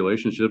developing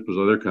relationships with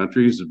other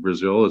countries.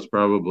 Brazil is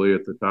probably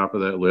at the top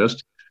of that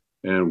list,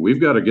 and we've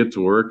got to get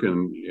to work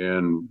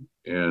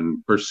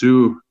and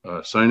pursue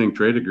signing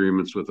trade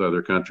agreements with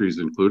other countries,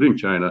 including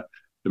China,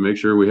 to make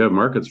sure we have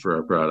markets for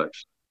our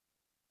products.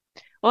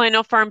 Well, I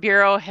know Farm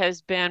Bureau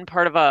has been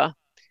part of a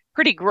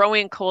pretty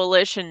growing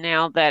coalition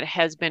now that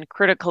has been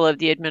critical of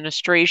the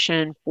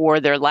administration for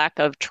their lack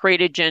of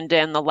trade agenda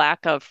and the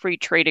lack of free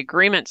trade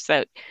agreements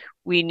that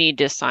we need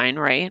to sign,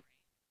 right?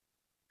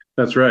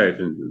 That's right.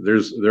 And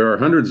there are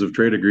hundreds of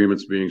trade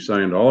agreements being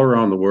signed all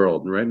around the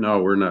world. And right now,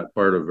 we're not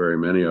part of very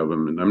many of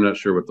them. And I'm not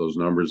sure what those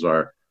numbers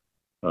are.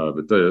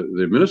 But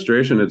the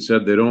administration had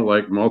said they don't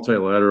like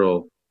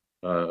multilateral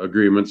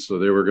agreements, so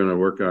they were going to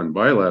work on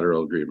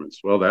bilateral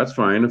agreements. Well, that's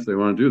fine if they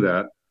want to do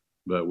that.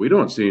 But we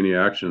don't see any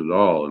action at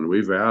all. And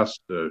we've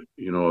asked,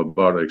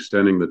 about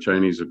extending the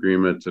Chinese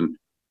agreement and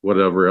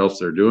whatever else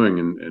they're doing,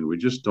 and we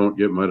just don't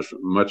get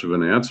much of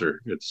an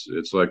answer.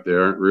 It's like they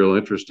aren't real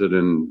interested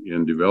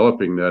in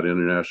developing that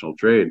international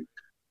trade.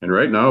 And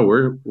right now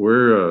we're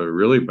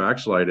really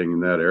backsliding in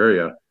that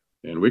area,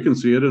 and we can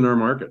see it in our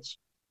markets.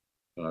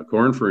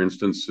 Corn, for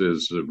instance,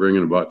 is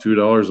bringing about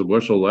 $2 a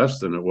bushel less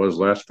than it was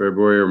last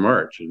February or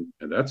March, and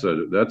that's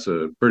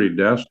a pretty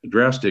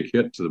drastic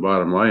hit to the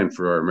bottom line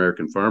for our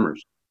American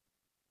farmers.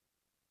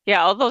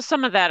 Yeah, although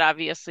some of that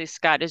obviously,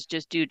 Scott, is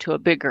just due to a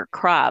bigger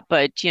crop,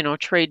 but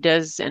trade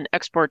does and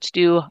exports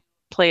do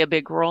play a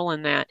big role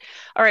in that.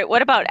 All right,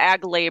 what about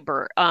ag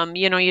labor?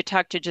 You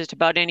talk to just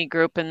about any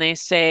group and they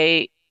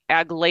say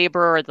ag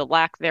labor or the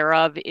lack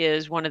thereof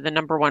is one of the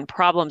number one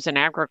problems in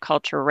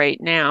agriculture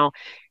right now.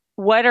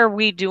 What are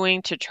we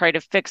doing to try to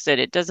fix it?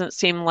 It doesn't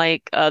seem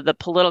like the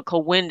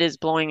political wind is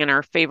blowing in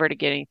our favor to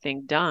get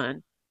anything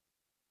done.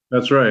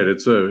 That's right.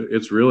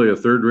 It's really a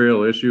third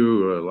rail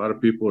issue. A lot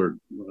of people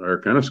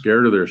are kind of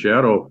scared of their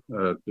shadow,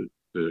 to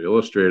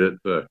illustrate it,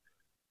 to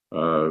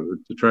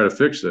try to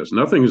fix this.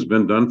 Nothing has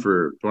been done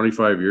for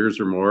 25 years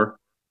or more,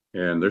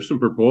 and there's some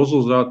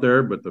proposals out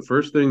there. But the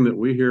first thing that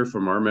we hear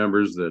from our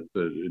members that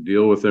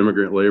deal with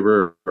immigrant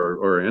labor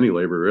or any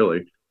labor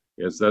really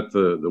is that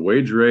the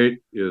wage rate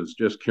is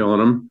just killing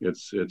them.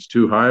 It's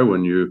too high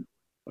when you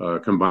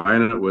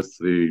combine it with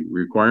the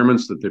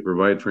requirements that they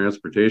provide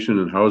transportation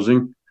and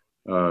housing.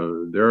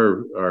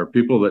 There are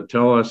people that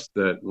tell us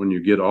that when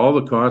you get all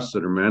the costs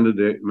that are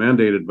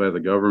mandated by the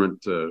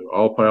government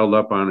all piled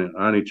up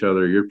on each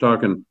other, you're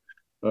talking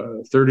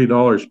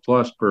 $30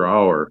 plus per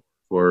hour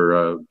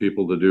for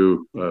people to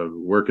do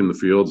work in the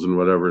fields and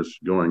whatever's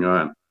going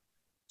on.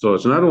 So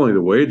it's not only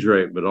the wage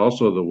rate, but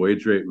also the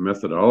wage rate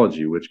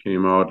methodology, which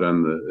came out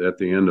at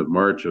the end of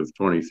March of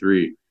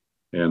 23,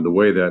 and the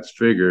way that's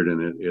figured,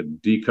 and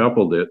it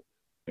decoupled it.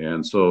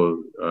 And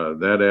so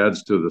that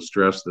adds to the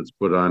stress that's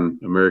put on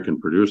American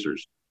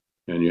producers.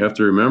 And you have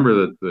to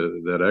remember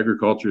that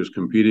agriculture is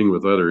competing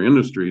with other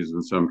industries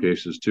in some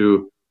cases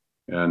too.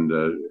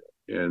 And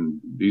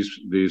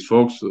these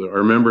folks,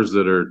 our members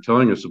that are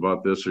telling us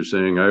about this, are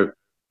saying,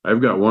 I've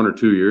got 1 or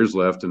 2 years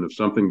left, and if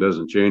something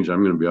doesn't change,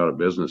 I'm going to be out of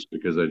business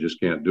because I just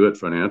can't do it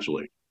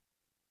financially.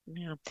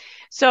 Yeah.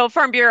 So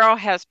Farm Bureau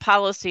has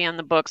policy on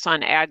the books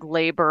on ag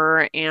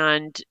labor,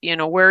 and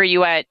where are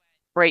you at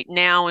right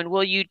now, and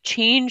will you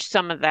change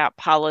some of that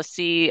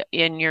policy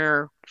in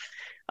your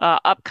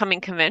upcoming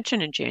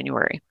convention in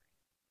January?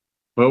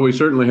 Well, we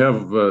certainly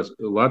have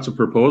lots of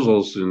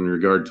proposals in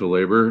regard to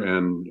labor,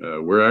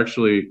 and we're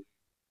actually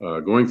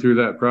going through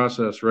that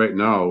process right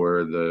now,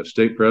 where the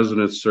state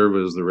presidents serve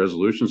as the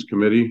resolutions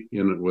committee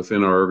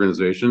within our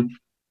organization,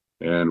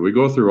 and we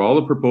go through all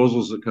the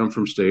proposals that come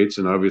from states,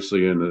 and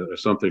obviously in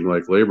something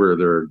like labor,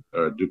 there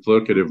are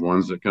duplicative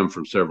ones that come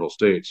from several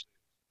states.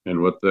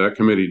 And what that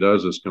committee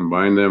does is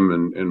combine them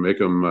and make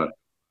them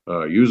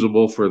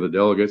usable for the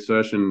delegate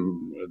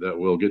session that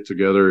we'll get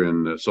together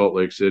in Salt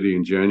Lake City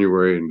in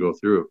January and go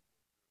through.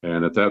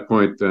 And at that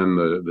point, then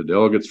the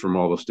delegates from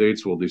all the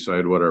states will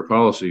decide what our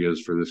policy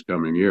is for this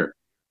coming year.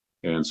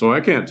 And so I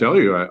can't tell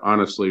you,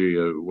 honestly,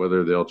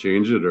 whether they'll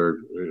change it, or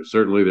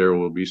certainly there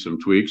will be some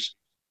tweaks.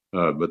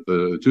 But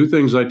the two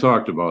things I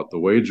talked about, the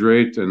wage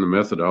rate and the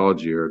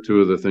methodology, are two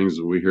of the things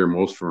that we hear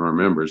most from our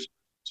members.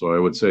 So I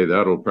would say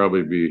that'll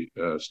probably be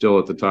still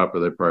at the top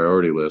of the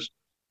priority list.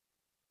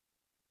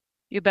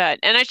 You bet.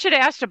 And I should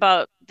have asked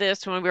about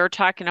this when we were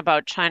talking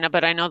about China,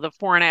 but I know the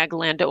Foreign Ag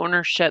Land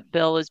Ownership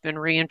Bill has been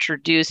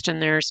reintroduced,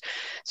 and there's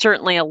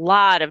certainly a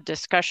lot of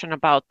discussion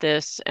about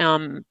this,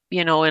 in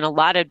a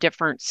lot of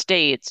different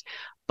states.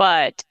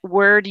 But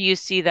where do you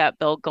see that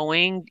bill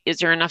going? Is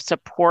there enough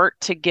support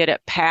to get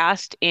it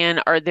passed?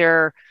 And are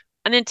there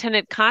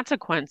unintended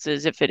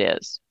consequences if it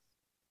is?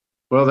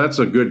 Well, that's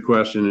a good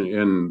question.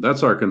 And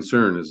that's our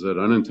concern, is that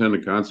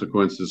unintended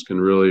consequences can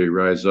really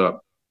rise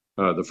up.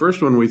 The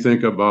first one we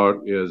think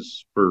about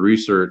is for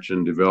research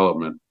and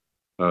development.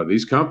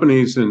 These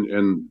companies,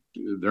 and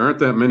there aren't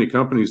that many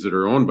companies that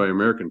are owned by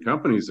American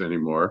companies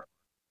anymore.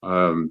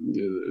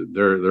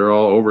 They're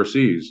all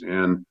overseas,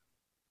 and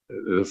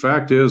the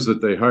fact is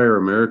that they hire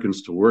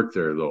Americans to work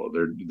there, though.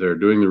 They're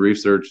doing the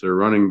research. They're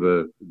running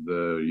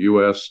the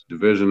U.S.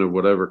 division of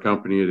whatever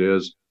company it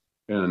is,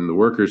 and the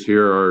workers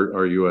here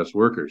are U.S.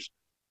 workers,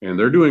 and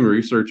they're doing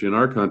research in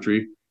our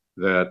country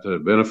that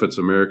benefits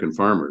American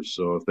farmers.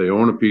 So if they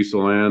own a piece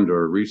of land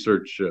or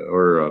research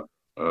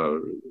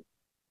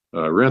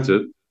rent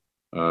it,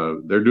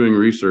 they're doing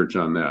research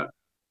on that,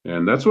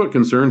 and that's what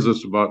concerns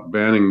us about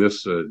banning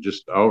this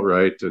just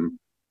outright. And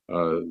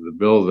the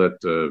bill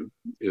that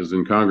is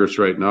in Congress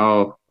right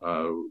now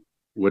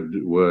would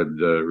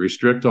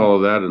restrict all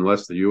of that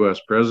unless the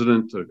U.S.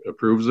 president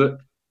approves it.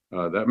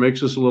 That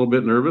makes us a little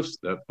bit nervous.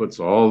 That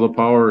puts all the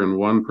power in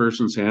one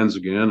person's hands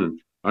again. And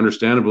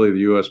understandably, the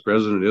U.S.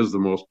 president is the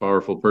most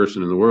powerful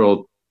person in the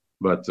world.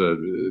 But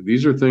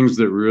these are things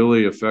that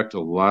really affect a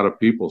lot of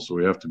people, so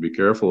we have to be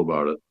careful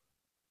about it.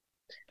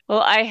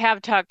 Well, I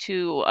have talked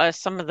to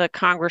some of the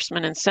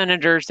congressmen and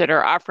senators that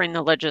are offering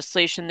the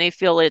legislation. They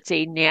feel it's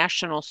a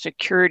national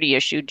security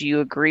issue. Do you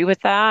agree with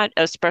that,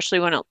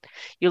 especially when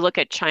you look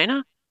at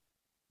China?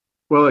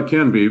 Well, it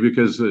can be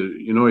because,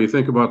 you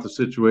think about the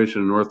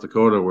situation in North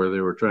Dakota where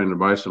they were trying to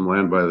buy some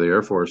land by the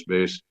Air Force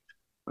Base.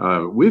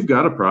 We've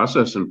got a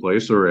process in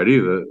place already,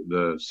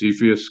 the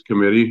CFIUS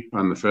committee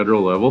on the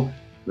federal level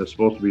that's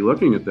supposed to be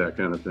looking at that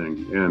kind of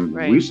thing. And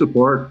Right. we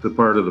support the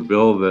part of the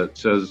bill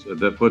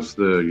that puts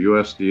the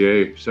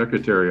USDA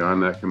secretary on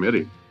that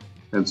committee.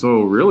 And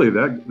so really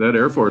that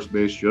Air Force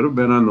Base should have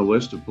been on the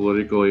list of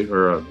politically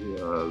or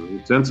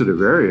sensitive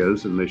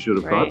areas, and they should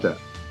have Right. caught that.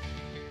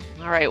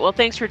 All right. Well,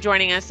 thanks for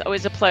joining us.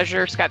 Always a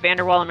pleasure. Scott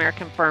Vanderwall,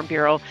 American Farm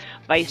Bureau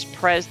Vice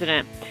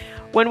President.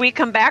 When we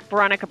come back,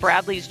 Veronica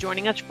Bradley is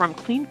joining us from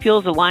Clean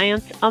Fuels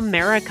Alliance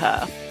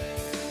America.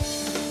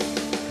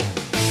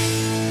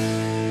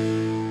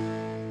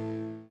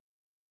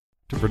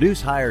 To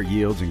produce higher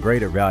yields and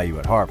greater value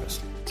at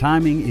harvest,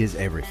 timing is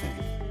everything.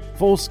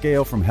 Full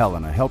Scale from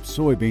Helena helps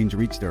soybeans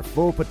reach their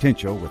full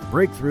potential with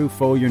breakthrough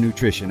foliar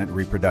nutrition and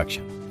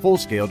reproduction. Full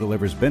Scale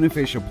delivers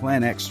beneficial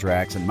plant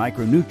extracts and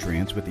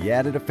micronutrients with the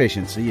added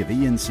efficiency of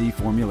ENC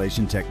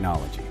formulation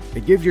technology.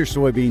 It gives your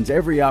soybeans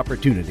every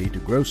opportunity to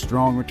grow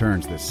strong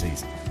returns this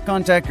season.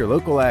 Contact your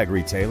local ag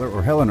retailer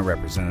or Helena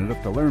representative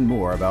to learn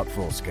more about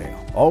Full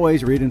Scale.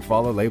 Always read and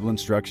follow label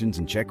instructions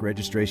and check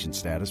registration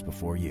status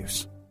before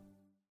use.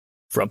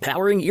 From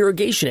powering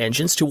irrigation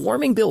engines to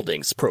warming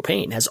buildings,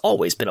 propane has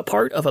always been a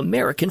part of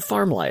American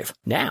farm life.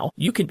 Now,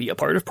 you can be a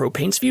part of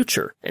propane's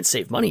future and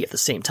save money at the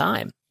same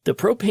time. The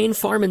Propane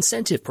Farm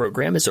Incentive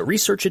Program is a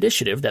research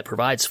initiative that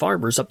provides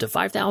farmers up to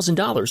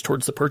 $5,000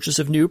 towards the purchase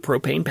of new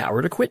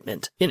propane-powered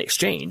equipment. In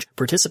exchange,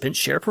 participants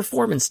share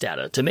performance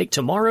data to make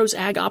tomorrow's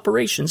ag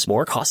operations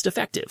more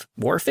cost-effective,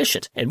 more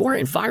efficient, and more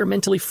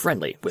environmentally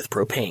friendly with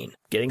propane.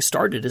 Getting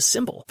started is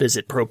simple.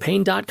 Visit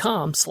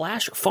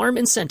propane.com/farm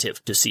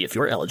incentive to see if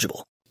you're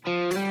eligible.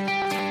 The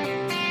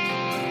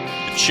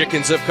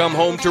chickens have come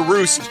home to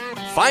roost.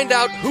 Find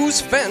out whose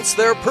fence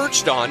they're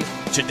perched on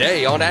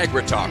today on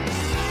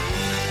AgriTalk.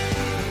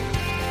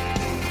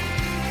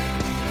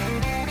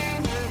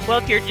 Well,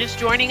 if you're just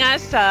joining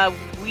us,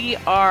 we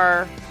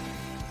are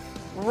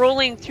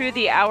rolling through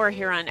the hour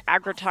here on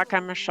AgriTalk.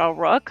 I'm Michelle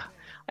Rook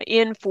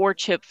in for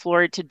Chip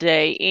Floyd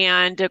today.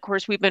 And of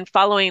course, we've been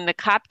following the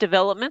COP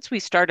developments. We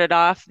started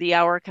off the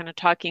hour kind of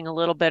talking a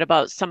little bit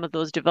about some of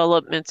those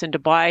developments in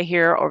Dubai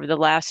here over the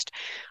last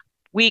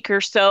week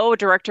or so.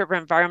 Director of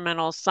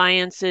Environmental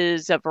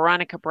Sciences,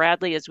 Veronica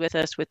Bradley, is with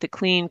us with the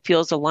Clean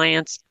Fuels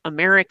Alliance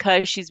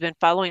America. She's been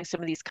following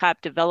some of these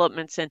COP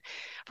developments. And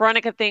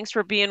Veronica, thanks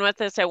for being with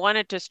us. I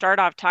wanted to start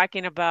off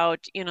talking about,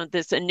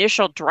 this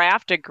initial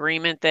draft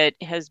agreement that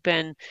has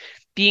been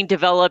being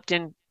developed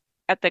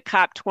at the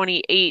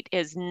COP28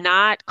 has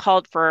not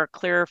called for a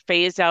clear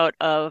phase out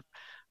of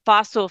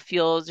fossil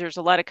fuels. There's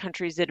a lot of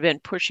countries that have been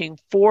pushing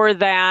for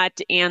that,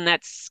 and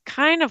that's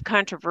kind of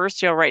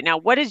controversial right now.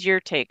 What is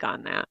your take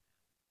on that?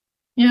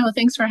 Yeah, well,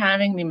 thanks for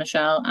having me,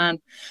 Michelle.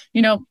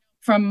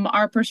 From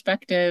our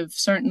perspective,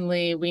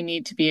 certainly we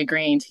need to be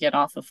agreeing to get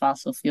off of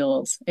fossil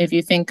fuels. If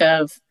you think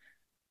of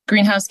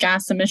greenhouse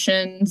gas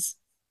emissions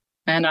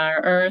and our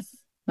Earth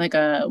like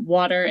a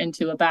water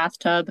into a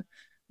bathtub,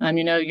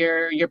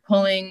 you're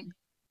pulling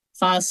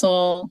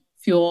fossil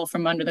fuel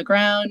from under the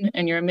ground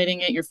and you're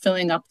emitting it, you're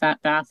filling up that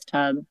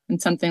bathtub.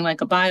 And something like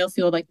a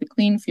biofuel, like the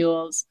clean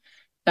fuels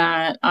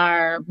that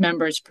our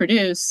members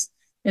produce,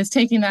 is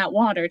taking that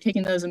water,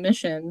 taking those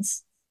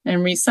emissions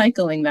and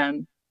recycling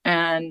them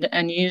and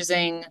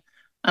using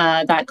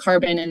that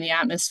carbon in the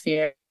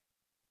atmosphere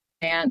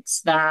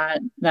plants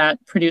that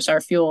produce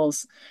our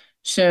fuels.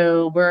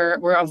 So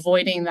we're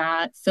avoiding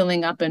that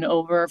filling up and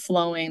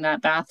overflowing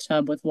that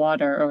bathtub with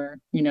water, or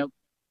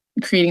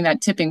creating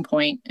that tipping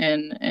point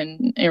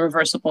and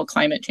irreversible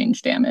climate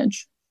change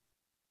damage.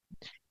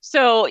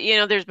 So,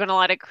 there's been a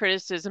lot of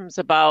criticisms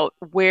about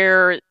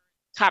where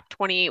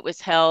COP28 was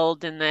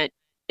held, and that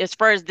as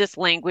far as this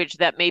language,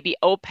 that maybe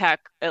OPEC,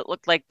 it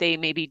looked like they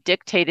maybe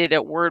dictated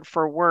it word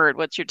for word.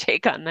 What's your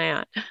take on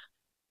that?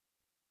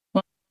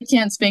 Well, I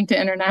can't speak to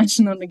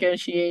international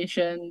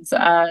negotiations,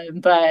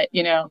 but,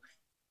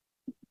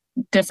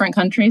 different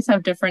countries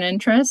have different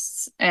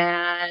interests,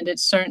 and it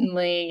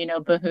certainly,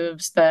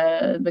 behooves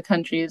the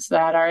countries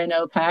that are in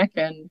OPEC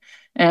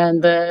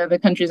and the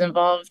countries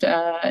involved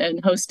in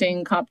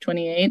hosting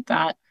COP28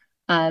 that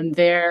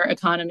their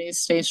economies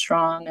stay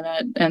strong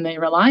and they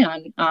rely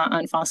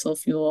on fossil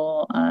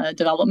fuel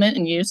development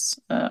and use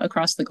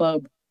across the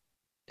globe.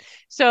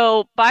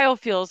 So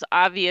biofuels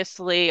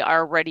obviously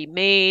are ready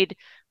made.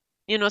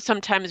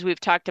 Sometimes we've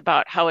talked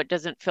about how it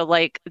doesn't feel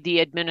like the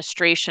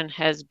administration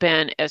has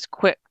been as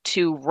quick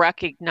to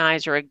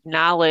recognize or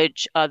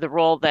acknowledge the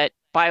role that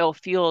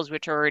biofuels,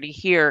 which are already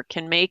here,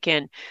 can make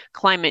in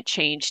climate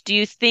change. Do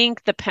you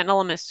think the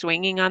pendulum is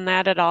swinging on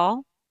that at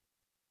all?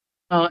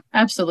 Oh,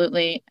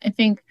 absolutely. I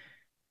think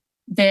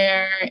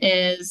there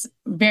is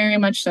very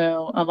much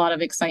so a lot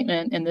of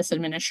excitement in this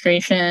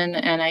administration,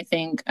 and I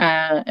think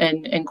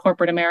in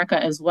corporate America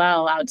as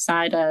well,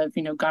 outside of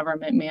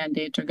government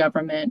mandates or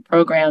government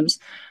programs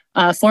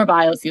for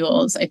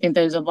biofuels. I think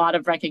there's a lot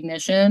of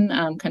recognition,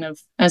 kind of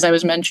as I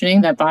was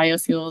mentioning, that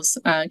biofuels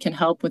can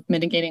help with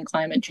mitigating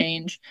climate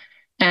change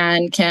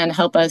and can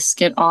help us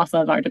get off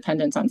of our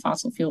dependence on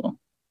fossil fuel.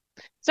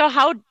 So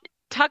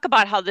talk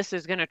about how this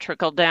is going to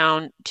trickle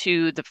down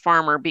to the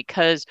farmer,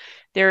 because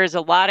there is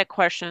a lot of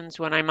questions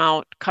when I'm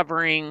out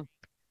covering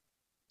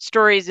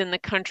stories in the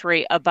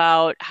country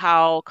about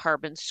how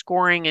carbon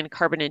scoring and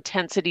carbon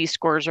intensity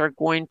scores are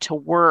going to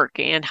work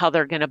and how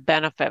they're going to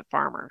benefit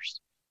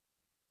farmers.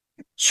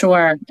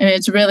 Sure. And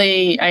it's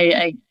really,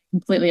 I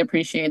completely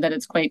appreciate that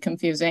it's quite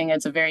confusing.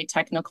 It's a very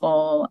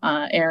technical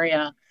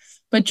area.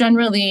 But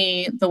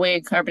generally, the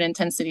way carbon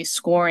intensity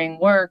scoring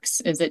works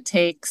is it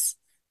takes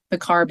the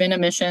carbon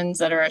emissions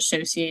that are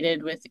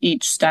associated with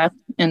each step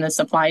in the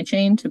supply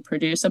chain to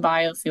produce a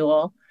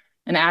biofuel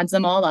and adds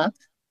them all up,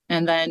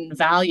 and then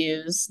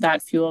values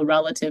that fuel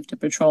relative to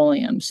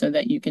petroleum so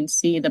that you can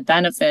see the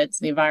benefits,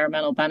 the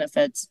environmental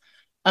benefits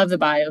of the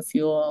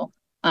biofuel,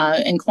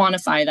 and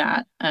quantify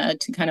that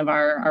to kind of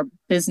our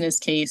business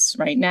case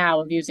right now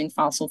of using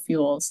fossil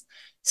fuels.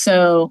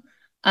 So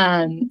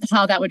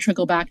how that would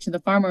trickle back to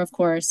the farmer, of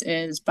course,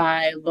 is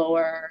by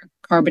lower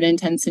carbon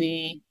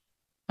intensity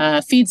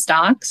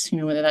feedstocks,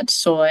 whether that's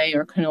soy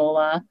or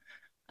canola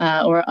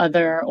or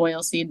other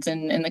oil seeds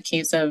in the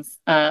case of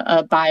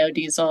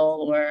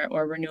biodiesel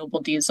or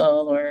renewable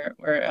diesel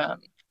or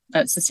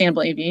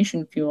sustainable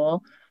aviation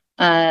fuel.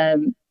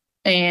 And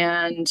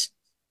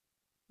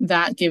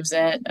that gives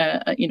it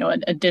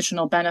an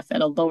additional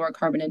benefit, a lower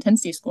carbon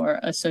intensity score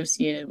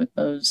associated with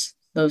those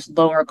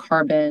lower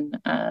carbon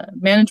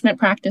management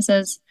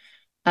practices,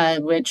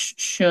 which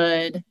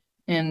should,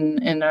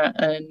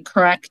 in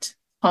correct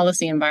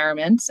policy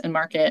environments and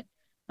market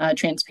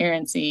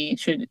transparency,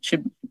 should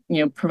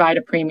provide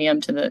a premium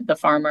to the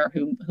farmer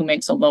who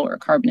makes a lower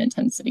carbon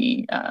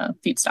intensity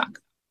feedstock.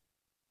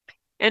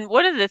 And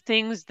one of the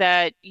things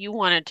that you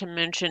wanted to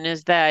mention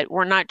is that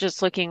we're not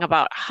just looking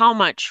about how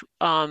much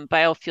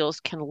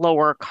biofuels can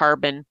lower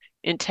carbon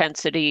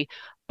intensity,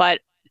 but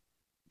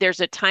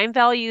there's a time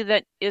value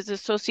that is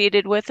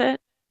associated with it.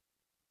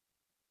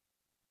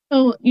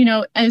 So,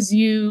 as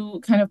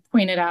you kind of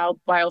pointed out,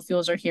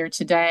 biofuels are here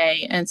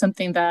today, and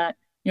something that,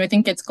 I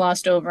think gets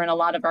glossed over in a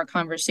lot of our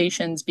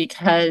conversations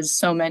because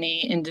so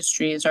many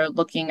industries are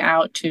looking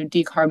out to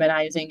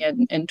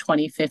decarbonizing in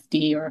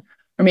 2050 or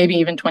maybe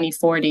even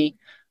 2040.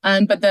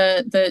 But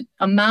the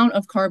amount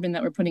of carbon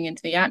that we're putting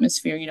into the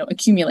atmosphere,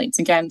 accumulates.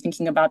 Again,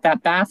 thinking about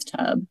that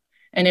bathtub.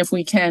 And if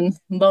we can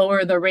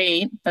lower the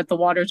rate that the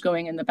water's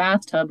going in the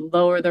bathtub,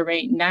 lower the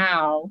rate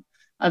now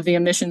of the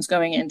emissions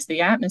going into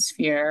the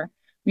atmosphere,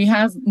 we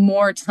have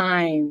more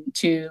time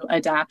to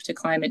adapt to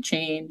climate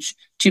change,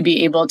 to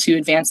be able to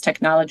advance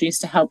technologies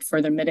to help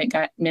further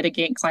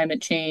mitigate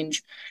climate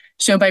change.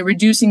 So by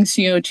reducing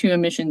CO2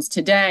 emissions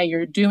today,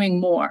 you're doing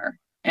more.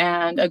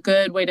 And a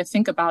good way to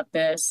think about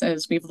this,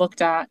 as we've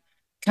looked at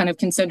kind of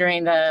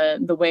considering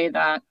the way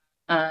that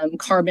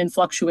carbon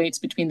fluctuates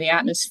between the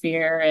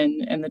atmosphere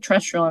and the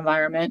terrestrial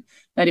environment,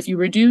 that if you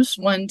reduce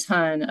 1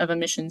 ton of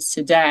emissions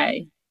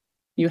today,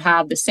 you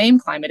have the same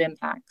climate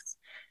impacts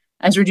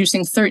as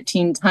reducing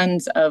 13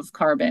 tons of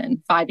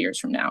carbon 5 years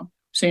from now.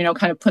 So,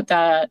 kind of put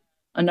that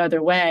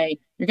another way,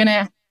 you're going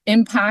to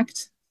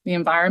impact the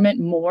environment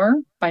more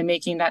by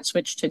making that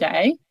switch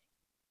today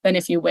than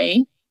if you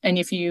wait. And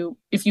if you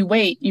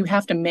wait, you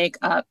have to make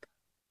up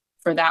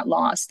for that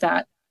loss,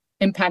 that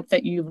impact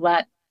that you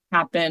let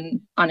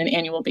happen on an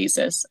annual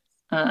basis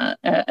at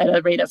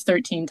a rate of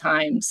 13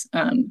 times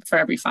for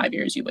every 5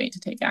 years you wait to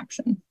take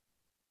action.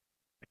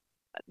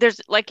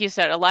 There's, like you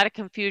said, a lot of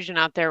confusion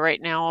out there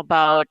right now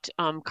about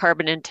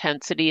carbon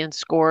intensity and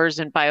scores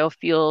and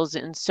biofuels.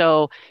 And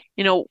so,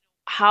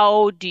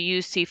 how do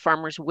you see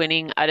farmers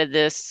winning out of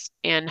this,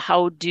 and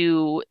how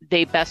do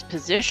they best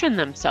position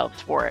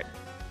themselves for it?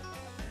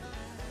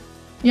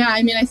 Yeah,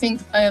 I mean, I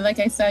think, like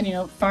I said,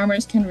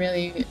 farmers can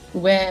really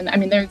win. I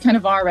mean, they're kind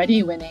of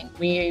already winning.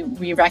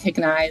 We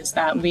recognize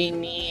that we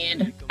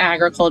need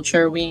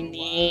agriculture. We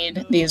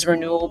need these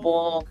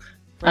renewable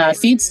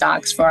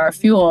feedstocks for our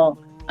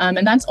fuel.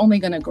 And that's only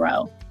going to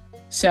grow.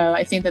 So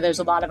I think that there's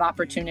a lot of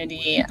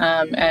opportunity,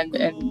 and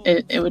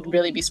it would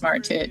really be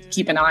smart to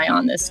keep an eye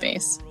on this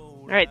space.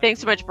 All right. Thanks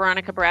so much,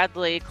 Veronica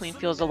Bradley, Clean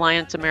Fuels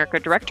Alliance America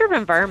Director of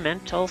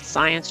Environmental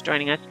Science,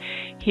 joining us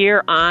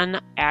here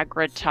on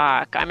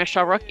AgriTalk. I'm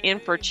Michelle Rook in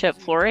for Chip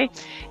Flory.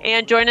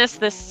 And join us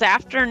this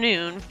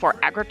afternoon for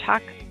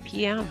AgriTalk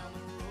PM.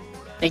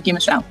 Thank you,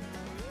 Michelle.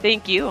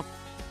 Thank you.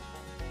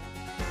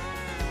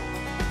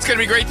 It's going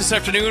to be great this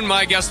afternoon.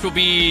 My guest will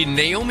be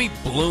Naomi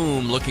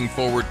Bloom. Looking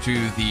forward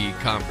to the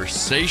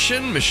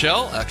conversation.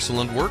 Michelle,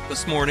 excellent work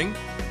this morning.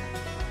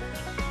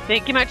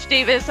 Thank you much,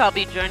 Davis. I'll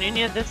be joining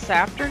you this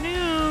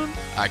afternoon.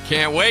 I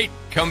can't wait.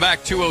 Come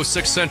back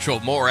 2:06 Central.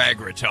 More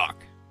AgriTalk.